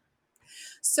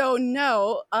 So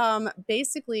no,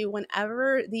 basically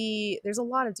whenever there's a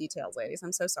lot of details, ladies,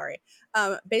 I'm so sorry.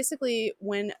 Basically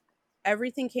when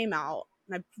everything came out,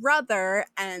 my brother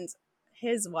and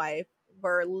his wife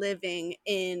were living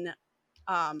in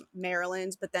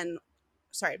Maryland, but then,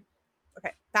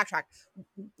 backtrack.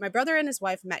 My brother and his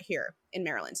wife met here in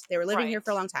Maryland. They were living here Right.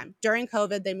 for a long time. During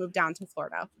COVID, they moved down to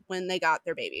Florida when they got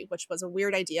their baby, which was a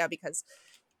weird idea because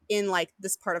in like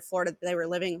this part of Florida they were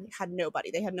living had nobody.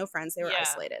 They had no friends. They were Yeah.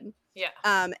 isolated. Yeah.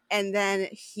 And then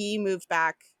he moved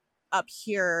back up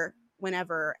here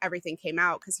whenever everything came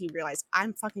out because he realized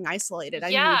I'm fucking isolated. I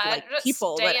Yeah, need like just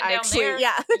people that staying I down actually, there.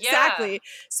 yeah, Yeah. exactly.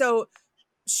 So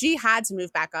she had to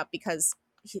move back up because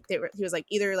he was like,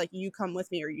 either like you come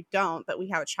with me or you don't, but we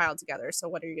have a child together. So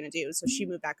what are you going to do? So she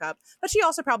moved back up, but she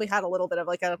also probably had a little bit of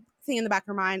like a thing in the back of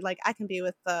her mind. Like I can be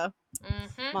with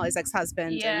Mm-hmm. Molly's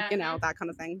ex-husband Yeah. and, you know, that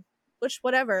kind of thing. which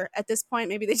whatever. At this point,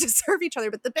 maybe they deserve each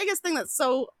other. But the biggest thing that's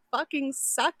so fucking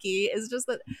sucky is just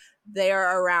that they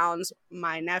are around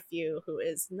my nephew who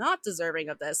is not deserving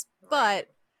of this, but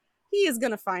he is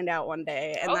going to find out one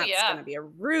day, and that's going to be a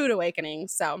rude awakening.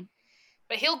 So,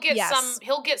 but he'll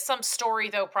get some story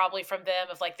though, probably from them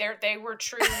of like they were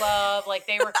true love, like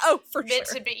they were meant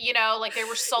to be, you know, like they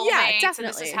were soulmates, and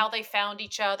this is how they found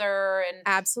each other, and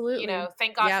absolutely, you know,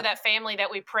 thank God for that family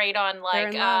that we prayed on,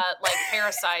 like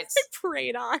parasites.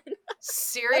 Prayed on.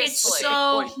 Seriously, it's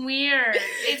so weird.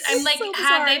 I'm like, so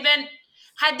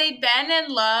had they been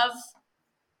in love?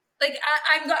 Like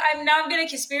I'm now getting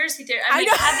conspiracy theory. I mean,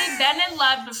 had they been in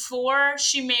love before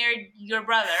she married your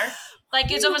brother? Like,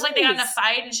 it's almost like they got in a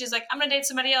fight and she's like, I'm going to date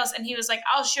somebody else. And he was like,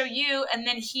 I'll show you. And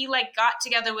then he, like, got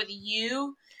together with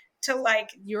you to, like,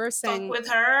 you're saying, fuck with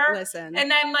her. Listen.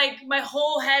 And I'm like, my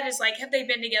whole head is like, have they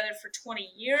been together for 20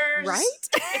 years? Right?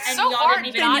 It's and so y'all hard.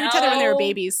 Didn't even they knew each other when they were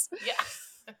babies. Yeah.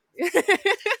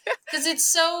 Because it's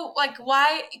so, like,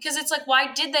 why? Because it's like,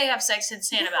 why did they have sex in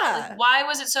Santa Bell? Like, why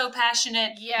was it so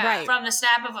passionate from the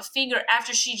snap of a finger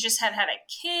after she just had a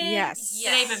kid? Yes.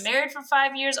 And they've been married for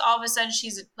 5 years. All of a sudden,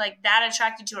 she's, like, that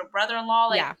attracted to her brother-in-law.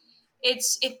 Like, it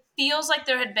feels like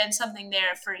there had been something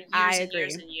there for years and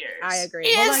years and years. I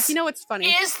agree. Well, like, you know what's funny?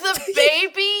 Is the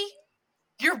baby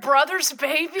your brother's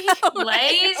baby?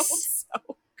 Blaze?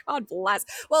 God bless.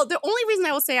 Well, the only reason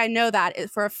I will say I know that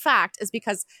is for a fact is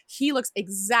because he looks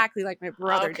exactly like my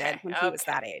brother did when he was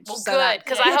that age. Well, so good,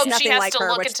 because I hope she has like to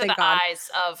her, look into the eyes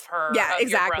of her. Yeah, of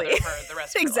exactly. Your brother for the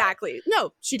rest of exactly. Her life.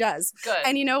 No, she does. Good.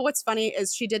 And you know what's funny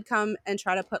is she did come and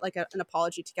try to put like an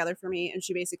apology together for me, and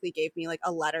she basically gave me like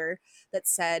a letter that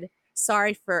said,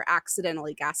 "Sorry for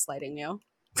accidentally gaslighting you."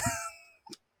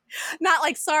 Not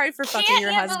like sorry for fucking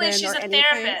your husband or anything.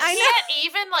 Therapist. I can't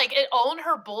even like own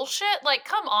her bullshit. Like,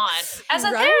 come on. As a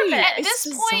therapist, at this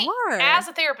point, as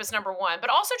a therapist, number one, but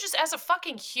also just as a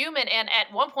fucking human, and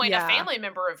at one point a family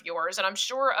member of yours, and I'm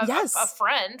sure a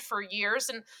friend for years,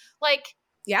 and like,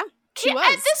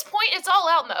 at this point, it's all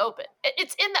out in the open.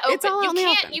 It's in the open. It's all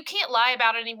you can't lie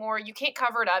about it anymore. You can't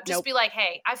cover it up. Just be like,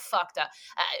 hey, I fucked up.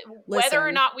 Whether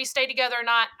or not we stay together or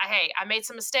not, hey, I made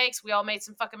some mistakes. We all made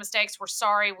some fucking mistakes. We're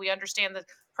sorry. We understand the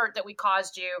hurt that we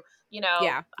caused you. You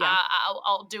know,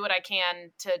 I'll do what I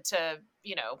can to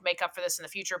you know, make up for this in the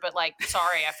future. But like,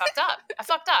 sorry, I fucked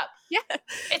up. Yeah,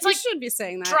 it's you like should be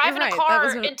saying that. Driving a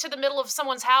car into the middle of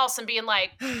someone's house and being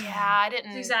like, yeah, I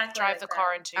didn't drive the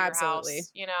car into your house.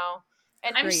 You know,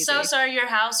 and I'm so sorry your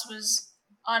house was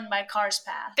on my car's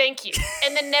path. Thank you.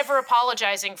 And then never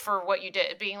apologizing for what you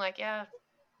did, being like, yeah,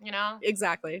 you know,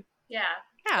 exactly. Yeah.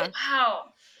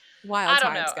 Wow. Wild I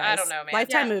don't times, know. guys. I don't know, man.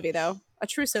 Lifetime movie though, a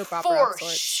true soap opera for of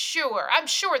sorts. sure. I'm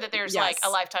sure that there's like a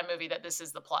Lifetime movie that this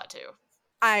is the plot to.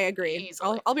 I agree.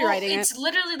 I'll be writing it's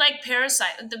literally like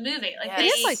Parasite, the movie. Like it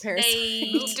is like Parasite. They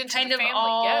moved into kind the of family.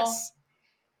 all Yes.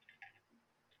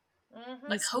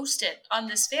 like hosted on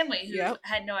this family who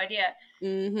had no idea.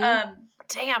 Mm-hmm.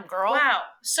 Damn, girl. Wow.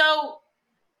 So,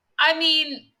 I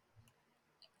mean,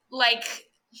 like,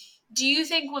 do you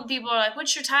think when people are like,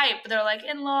 "What's your type?" they're like,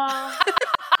 "In-law,"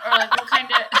 or like, "What kind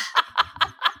of?"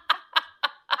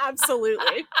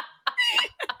 Absolutely.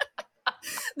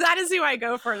 That is who I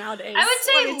go for nowadays. I would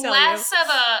say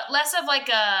less of like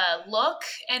a look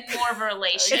and more of a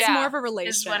relation. It's more of a relation.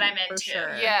 Is what I'm into. For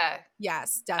sure. Yeah.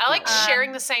 Yes, definitely. I like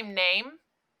sharing the same name.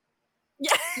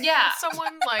 Yeah. Yeah.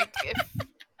 Someone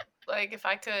if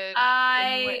I could.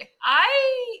 I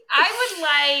would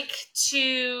like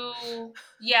to.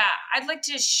 Yeah, I'd like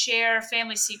to share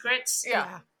family secrets.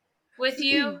 Yeah. With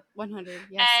you. 100.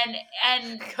 Yes.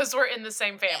 And because we're in the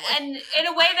same family. And in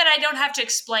a way that I don't have to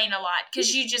explain a lot,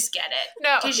 because you just get it.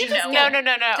 No. Because you know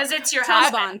No. Because it's your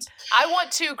husband. I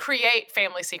want to create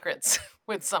family secrets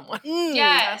with someone.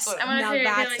 Yes. I want to create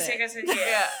family secrets with you.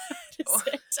 Yeah.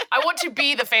 I want to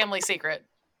be the family secret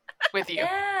with you.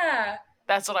 Yeah.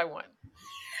 That's what I want.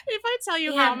 If I tell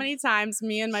you how many times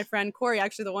me and my friend Corey,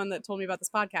 actually the one that told me about this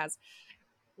podcast,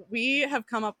 we have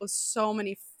come up with so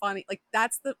many funny, like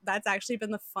that's actually been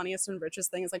the funniest and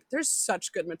richest thing, is like there's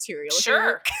such good material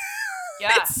here.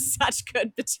 Yeah. It's such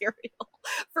good material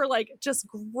for like just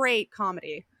great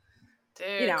comedy.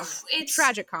 Dude. You know, it's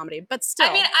tragic comedy, but still.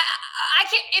 I mean, I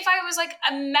can't, if I was like,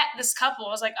 I met this couple, I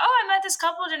was like, oh, I met this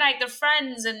couple tonight, they're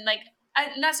friends, and like,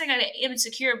 I'm not saying I'm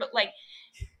insecure, but like,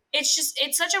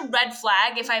 it's such a red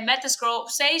flag if I met this girl,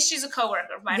 say she's a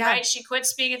coworker of mine, right? She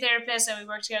quits being a therapist and we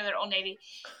work together at Old Navy.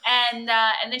 And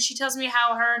then she tells me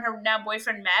how her and her now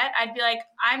boyfriend met. I'd be like,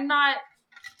 I'm not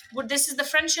this is the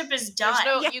friendship is done.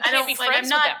 You can't be friends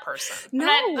with that person. No,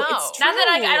 it's true. Not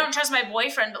that I don't trust my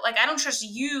boyfriend, but like I don't trust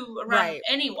you around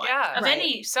anyone of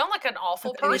any. You sound like an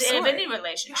awful person of any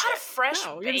relationship. You had a fresh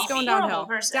you're baby. just going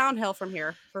downhill from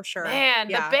here for sure. Man,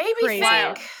 the baby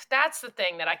thing. That's the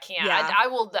thing that I can't. I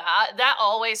will. That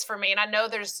always for me, and I know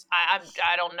there's.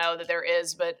 I don't know that there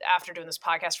is, but after doing this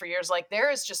podcast for years, like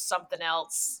there is just something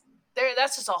else.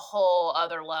 That's just a whole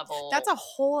other level. That's a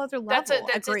whole other level.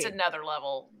 It's another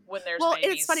level when there's babies.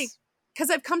 Well, it's funny because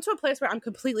I've come to a place where I'm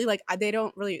completely like they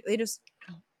don't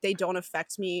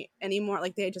affect me anymore.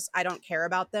 Like I don't care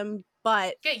about them.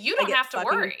 But you don't have to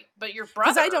worry. But your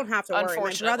brother, because I don't have to worry.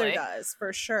 My brother does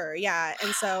for sure. Yeah,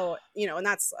 and so and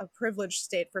that's a privileged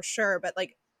state for sure. But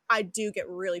like I do get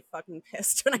really fucking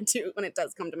pissed when it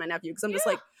does come to my nephew because I'm just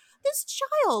like this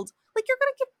child. Like you're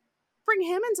gonna bring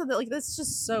him into the this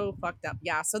just so fucked up.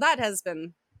 Yeah, so that has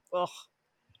been people,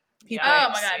 oh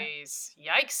my god,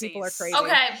 yikes! People are crazy.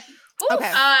 Okay.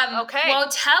 Okay. Well,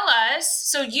 tell us.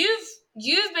 So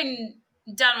you've been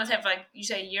done with him for like you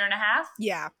say a year and a half.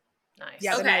 Yeah. Nice.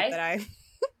 Yeah. The night that I.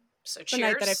 So the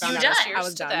night that I found out, I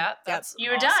was done. That's you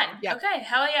were awesome. done. Yep. Okay.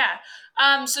 Hell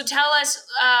yeah. So tell us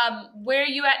where are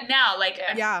you at now? Like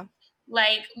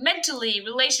like mentally,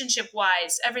 relationship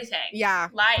wise, everything. Yeah.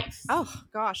 Life. Oh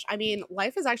gosh. I mean,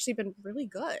 life has actually been really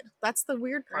good. That's the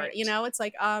weird part. Right. It's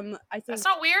like I think that's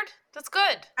not weird. That's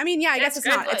good. I mean, yeah, I guess it's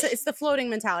not. Good. It's the floating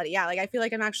mentality. Yeah. Like I feel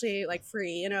like I'm actually like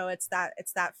free, it's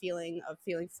that feeling of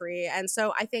feeling free. And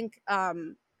so I think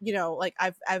like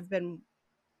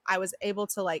I was able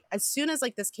to like as soon as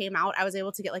like this came out, I was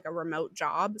able to get like a remote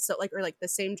job. So like or like the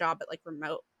same job but like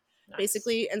remote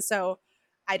basically. And so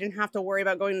I didn't have to worry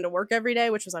about going to work every day,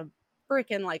 which was a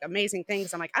freaking like amazing thing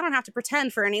because I'm like I don't have to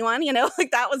pretend for anyone,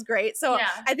 like that was great. So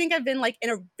I think I've been like in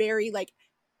a very like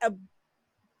a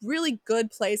really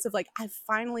good place of like I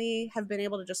finally have been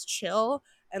able to just chill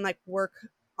and like work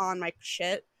on my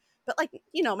shit, but like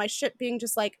my shit being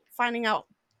just like finding out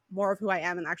more of who I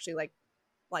am and actually like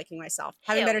liking myself,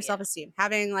 having better self-esteem,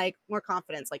 having like more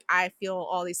confidence. Like I feel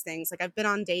all these things. Like I've been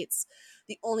on dates.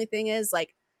 The only thing is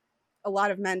like a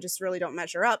lot of men just really don't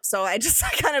measure up. So I just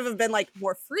kind of have been like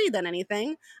more free than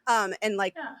anything. And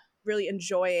like really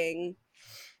enjoying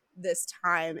this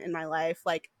time in my life,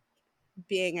 like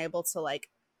being able to like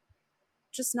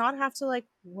just not have to like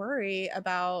worry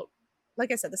about,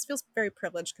 like I said, this feels very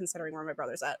privileged considering where my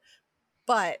brother's at,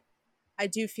 but I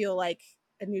do feel like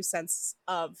a new sense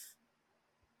of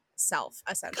self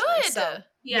essentially. Good. So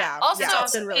yeah. Also,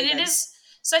 it's been really and good. It is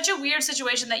such a weird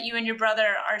situation that you and your brother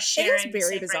are sharing. It is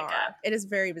very bizarre. Breakup. It is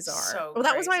very bizarre. So well,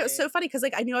 that was why it was so funny because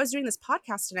like I knew I was doing this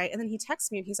podcast tonight, and then he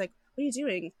texted me and he's like, "What are you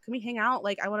doing? Can we hang out?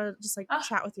 Like I want to just like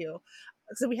chat with you."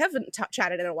 So we haven't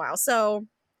chatted in a while, so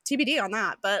TBD on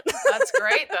that. But that's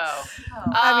great though.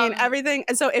 I mean everything.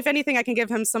 And so if anything, I can give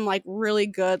him some like really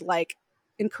good like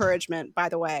encouragement. By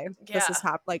the way, this is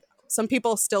like. Some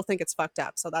people still think it's fucked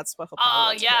up, so that's what he'll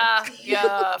probably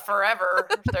yeah, forever.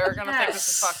 They're gonna think this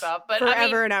is fucked up, but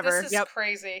forever and ever. This is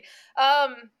crazy.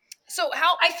 So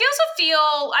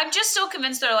I'm just so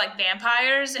convinced they're like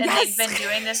vampires, and they've been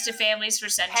doing this to families for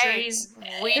centuries.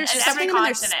 There's something in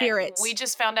their spirit. We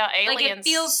just found out aliens. Like it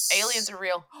feels aliens are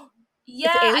real. Yeah,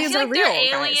 I feel like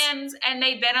they're aliens, and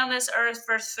they've been on this earth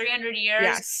for 300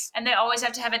 years, and they always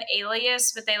have to have an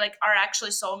alias, but they like are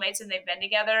actually soulmates, and they've been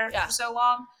together for so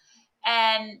long.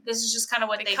 And this is just kind of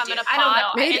what they do. I don't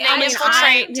know. Maybe, and they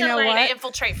infiltrate. They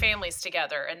infiltrate families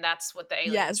together, and that's what the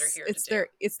aliens are here to do.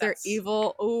 It's their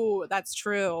evil. Oh, that's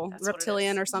true. That's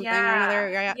reptilian or something or another.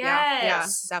 Yeah,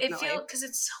 definitely. Because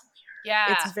it's so weird.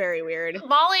 Yeah, it's very weird.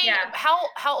 Molly,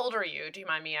 how old are you? Do you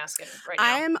mind me asking right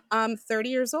now? I'm 30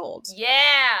 years old.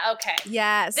 Yeah. Okay.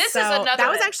 Yes. This is another.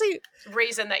 That was actually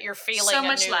reason that you're feeling so a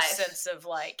much new life. sense of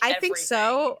like. I think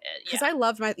so because I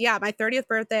loved my 30th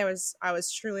birthday. I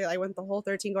was truly I went the whole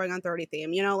 13 going on 30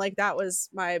 theme. Like that was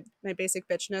my basic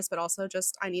bitchness, but also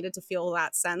just I needed to feel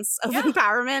that sense of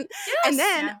empowerment. Yes. And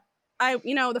then.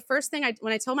 The first thing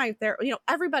when I told my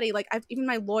everybody, like even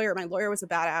my lawyer was a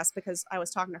badass because I was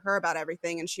talking to her about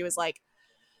everything. And she was like,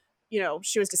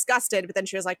 she was disgusted, but then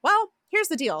she was like, well, here's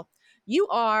the deal. You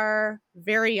are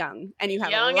very young and you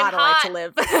have a lot of life to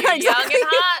live. You're young and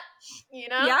hot,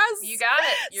 Yes. You got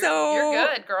it. You're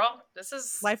good, girl.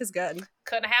 Life is good.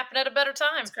 Couldn't happen at a better time.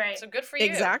 It's great. So good for you.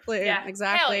 Exactly. Yeah.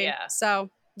 Exactly. Hell yeah.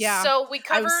 So, yeah. So we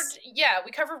covered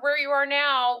where you are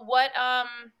now. What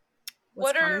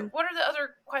are the other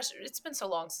questions? It's been so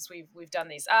long since we've done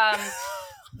these.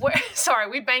 Sorry,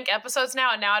 we bank episodes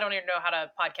now, and now I don't even know how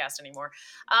to podcast anymore.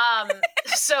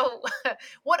 So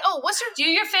what's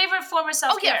your favorite form of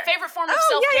self-care? Favorite form of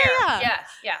self-care.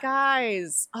 Yeah.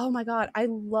 Guys, oh my God, I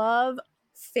love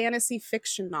fantasy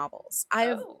fiction novels. I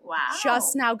have wow.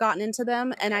 just now gotten into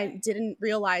them, and I Okay. didn't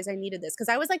realize I needed this because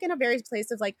I was like in a very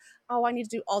place of like, oh, I need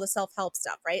to do all the self-help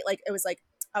stuff, right? Like it was like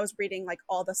I was reading like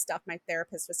all the stuff my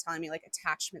therapist was telling me, like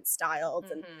attachment styles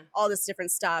and all this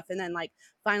different stuff. And then like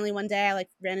finally one day I like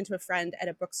ran into a friend at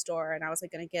a bookstore and I was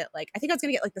like gonna get like, I think I was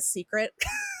gonna get like The Secret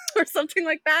or something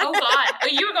like that. Oh God. Oh,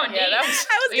 you were going deep. that was-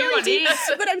 I was You were going deep,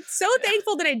 deep. but I'm so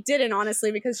thankful that I didn't,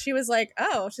 honestly, because she was like,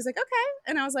 oh, she's like, okay.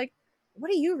 And I was like, what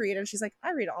do you read? And she's like,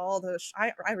 I read all the,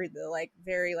 I read the like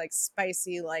very like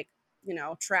spicy, like, you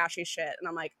know, trashy shit. And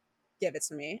I'm like, give it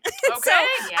to me. Okay.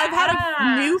 I've had a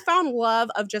Yeah. newfound love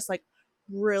of just like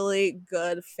really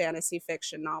good fantasy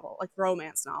fiction novel, like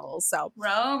romance novels. So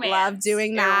Romance. love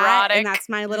doing that. Erotic And that's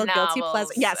my little guilty pleasure.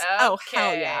 novels. Yes. Oh,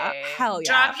 hell yeah. Okay. Hell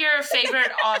yeah. Drop your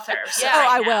favorite author. Yeah. Oh, right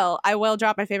I now. will. I will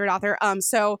drop my favorite author.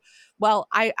 Well,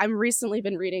 I'm recently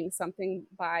been reading something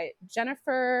by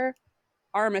Jennifer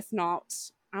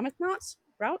Armithnot.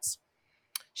 Rout?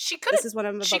 She could This have is one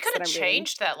of the she books could that have I'm reading.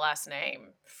 changed that last name.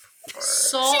 For...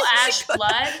 Soul Ash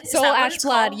Blood. Is Soul that what Ash it's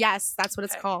Blood. called? Yes, that's what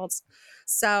it's Okay. called.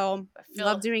 So I feel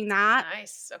love doing that.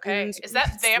 nice. Okay. And Is that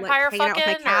just, like, vampire hanging out with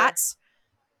my fucking? Or cats.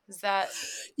 is that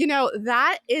You know,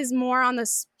 that is more on the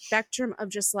spectrum of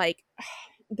just like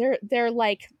they're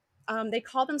like they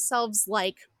call themselves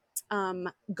like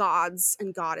gods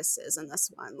and goddesses in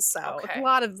this one. So Okay. a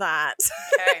lot of that.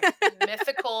 okay?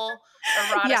 Mythical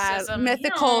Yeah, eroticism.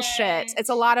 mythical Yay. shit. It's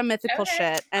a lot of mythical Okay.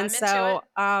 shit. And I'm into so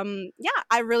yeah,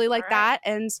 I really like All that.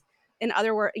 And in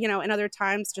other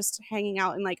times just hanging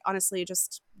out and like honestly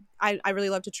just I really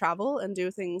love to travel and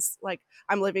do things like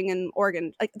I'm living in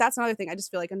Oregon. Like that's another thing. I just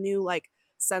feel like a new like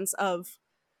sense of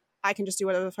I can just do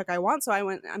whatever the fuck I want. So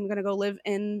I'm gonna go live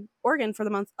in Oregon for the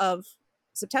month of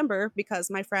September because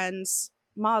my friend's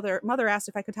mother asked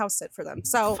if I could house sit for them.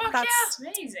 So Fuck That's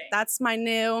amazing. that's my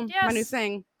new Yes.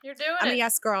 thing. You're doing I'm it. a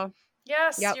yes girl.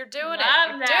 Yes, Yep. you're doing it. Love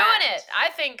You're that. doing it. I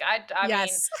think I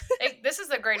Yes. mean, this is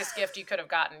the greatest gift you could have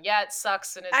gotten. Yeah, it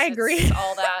sucks and it's, I agree. it's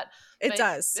all that. It But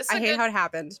does. this is I a hate good- how it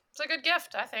happened. It's a good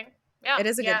gift, I think. Yeah. It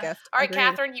is a Yeah. good gift. All right, Agreed.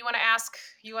 Catherine, you want to ask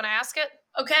it?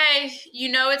 Okay, you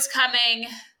know it's coming.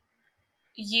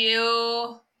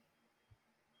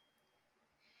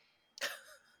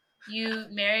 You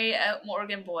marry a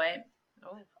Morgan boy,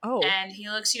 Oh. Oh. and he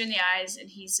looks you in the eyes and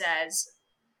he says,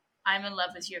 "I'm in love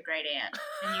with your great aunt,"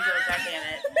 and you go, "God damn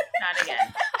it, not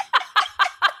again."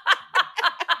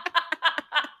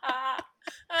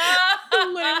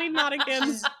 Literally not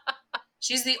again.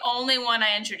 She's the only one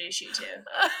I introduce you to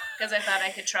because I thought I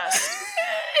could trust.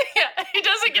 Yeah, he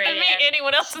doesn't get to Great meet aunt.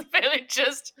 anyone else in the family.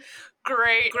 Just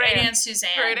great Great Aunt Suzanne.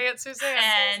 Great Aunt Suzanne.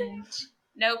 And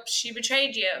nope, she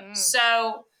betrayed you. Mm.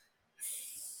 So,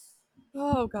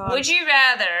 Oh god. would you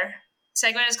rather?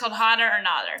 Segment is called Hotter or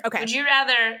Notter. Okay. Would you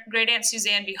rather Great Aunt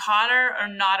Suzanne be hotter or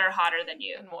Notter hotter than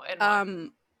you? And what?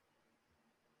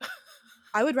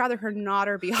 I would rather her not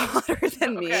or be hotter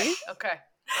than Okay. me. Okay.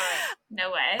 All right.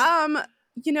 No way.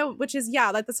 Which is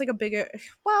that's like a bigger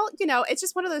it's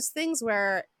just one of those things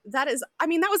where that was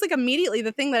like immediately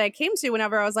the thing that I came to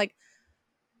whenever I was like,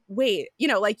 wait,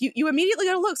 like you immediately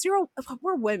go to look, so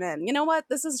we're women. You know what?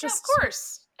 This is Yeah, just of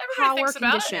course. Everybody how we're thinks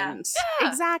about it. conditioned. Yeah.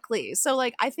 Exactly. So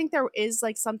like I think there is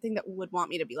like something that would want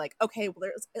me to be like, okay, well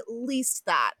there's at least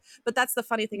that. But that's the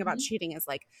funny thing about cheating is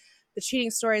like the cheating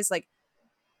story is like,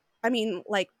 I mean,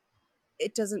 like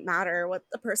it doesn't matter what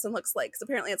the person looks like because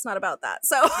apparently it's not about that.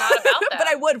 So Not about but that.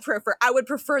 I would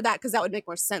prefer that because that would make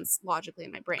more sense logically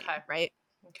in my brain, Okay. right?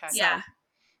 Okay. yeah.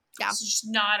 yeah. It's just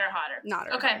Nod or hotter. Not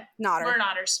her. Okay. Not We're her.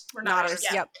 Notters. We're Not Notters.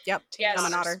 her. Yeah. Yep. Yes.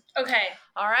 I'm a notter. Okay.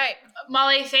 All right.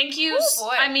 Molly, thank you. Oh,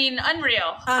 boy. I mean,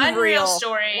 unreal. Unreal.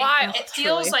 story. Wild. It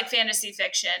feels Truly. like fantasy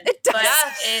fiction, It does.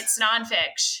 but it's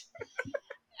nonfiction.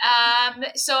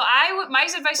 So my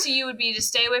advice to you would be to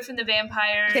stay away from the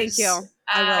vampires. Thank you.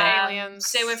 I will. Aliens.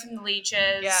 Stay away from the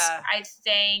leeches. Yeah. I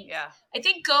think Yeah.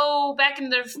 go back in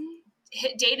their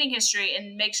dating history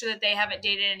and make sure that they haven't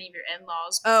dated any of your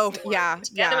in-laws. Oh before yeah. you're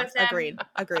together Yeah. with them.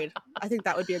 Agreed. I think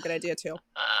that would be a good idea too.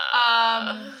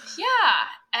 Yeah,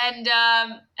 and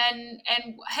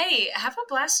hey, have a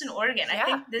blast in Oregon. Yeah, I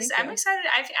think this. thank I'm you. excited.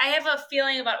 I have a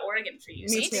feeling about Oregon for you.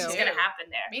 Me Something's too. gonna happen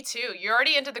there. Me too. You're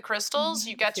already into the crystals.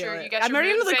 You got your. Feel You it. got I'm your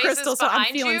already into moon the phases crystal, so I'm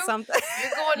behind feeling you. something.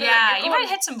 You're going. Yeah, you're you going, might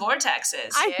hit some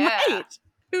vortexes. I Yeah. might.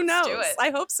 Who knows? do it. I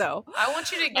hope so. I want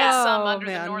you to get some Oh, under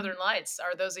man. the northern lights.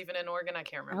 Are those even in Oregon? I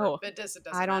can't remember. Oh, It doesn't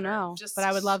I don't matter. know, Just but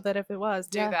I would love that if it was.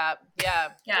 do yeah. that. Yeah.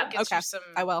 Yeah. Go get Okay, you some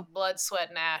I will. blood, sweat,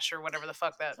 and ash or whatever the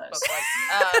fuck that Close. book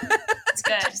was. It's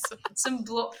good. Some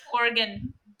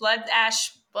Oregon blood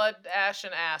ash Blood, ash,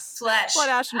 and ass. Flesh. Blood,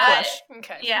 ash, and flesh.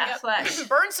 Okay. Yeah, flesh.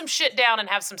 Burn some shit down and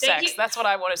have some Thank sex. you. That's what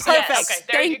I want to say. Perfect. Okay,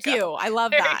 there Thank you. you. I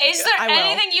love There that. you Is there I will.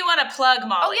 anything you want to plug,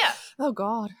 Molly? Oh, yeah. Oh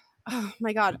God. Oh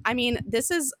my God. I mean,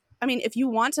 if you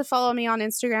want to follow me on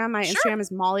Instagram, my Instagram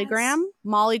is Mollygram.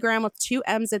 Mollygram with 2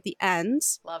 M's at the end.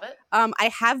 Love it.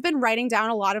 I have been writing down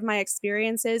a lot of my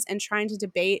experiences and trying to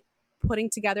debate putting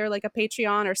together like a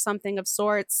Patreon or something of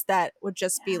sorts that would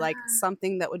just be like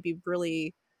something that would be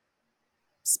really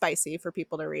spicy for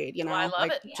people to read, you know? I love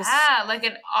like, it. Yeah, like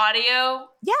an audio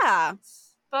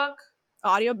book.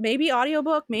 Maybe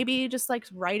audiobook, maybe just like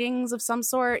writings of some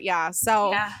sort. Yeah.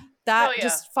 So Yeah. that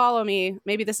just follow me.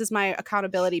 Maybe this is my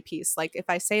accountability piece. Like if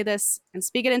I say this and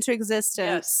speak it into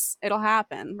existence, it'll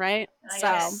happen, right?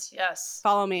 Yes.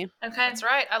 Follow me. Okay. That's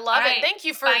right. I love it. Thank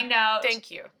you for find out.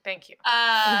 Thank you. Find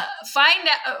out.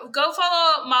 Go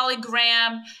follow Molly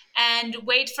Graham and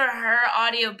wait for her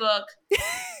audiobook.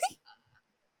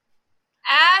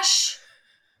 Ash,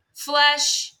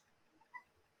 flesh,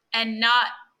 and not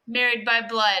married by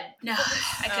blood. No,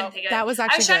 I couldn't think of it. That was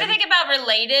actually I was trying to think about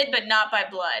related, but not by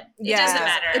blood. It doesn't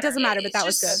matter. It doesn't matter, but that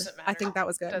was just good. I think that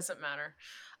was good. Doesn't matter.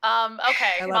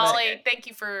 Okay, Molly, thank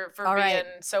you for being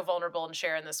so vulnerable and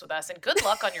sharing this with us. And good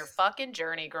luck on your fucking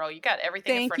journey, girl. You got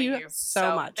everything in front of you. Thank you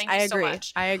so much. Thank you so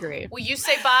much. I agree. Will you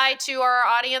say bye to our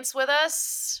audience with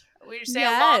us? Will you say a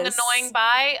long, annoying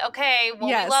bye? Okay, well,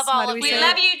 we love all of you. We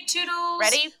love you, toodles.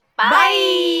 Ready? Bye.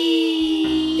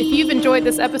 If you've enjoyed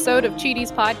this episode of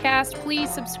Cheaties Podcast,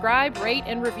 please subscribe, rate,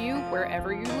 and review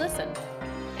wherever you listen.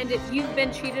 And if you've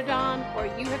been cheated on or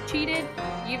you have cheated,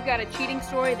 you've got a cheating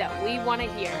story that we want to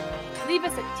hear. Leave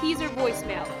us a teaser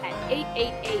voicemail at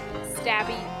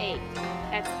 888-STABBY-8.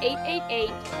 That's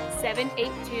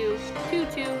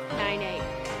 888-782-2298.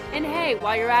 And hey,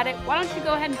 while you're at it, why don't you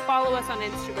go ahead and follow us on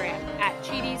Instagram at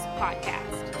Cheaties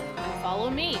Podcast. And follow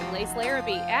me, Lace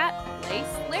Larrabee, at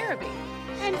Lace Larrabee.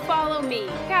 And follow me,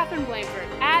 Catherine Blanford,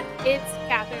 at It's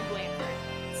Catherine Blanford.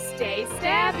 Stay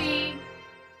stabby.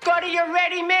 Go to your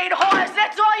ready-made horse.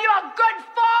 That's all you're good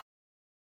for.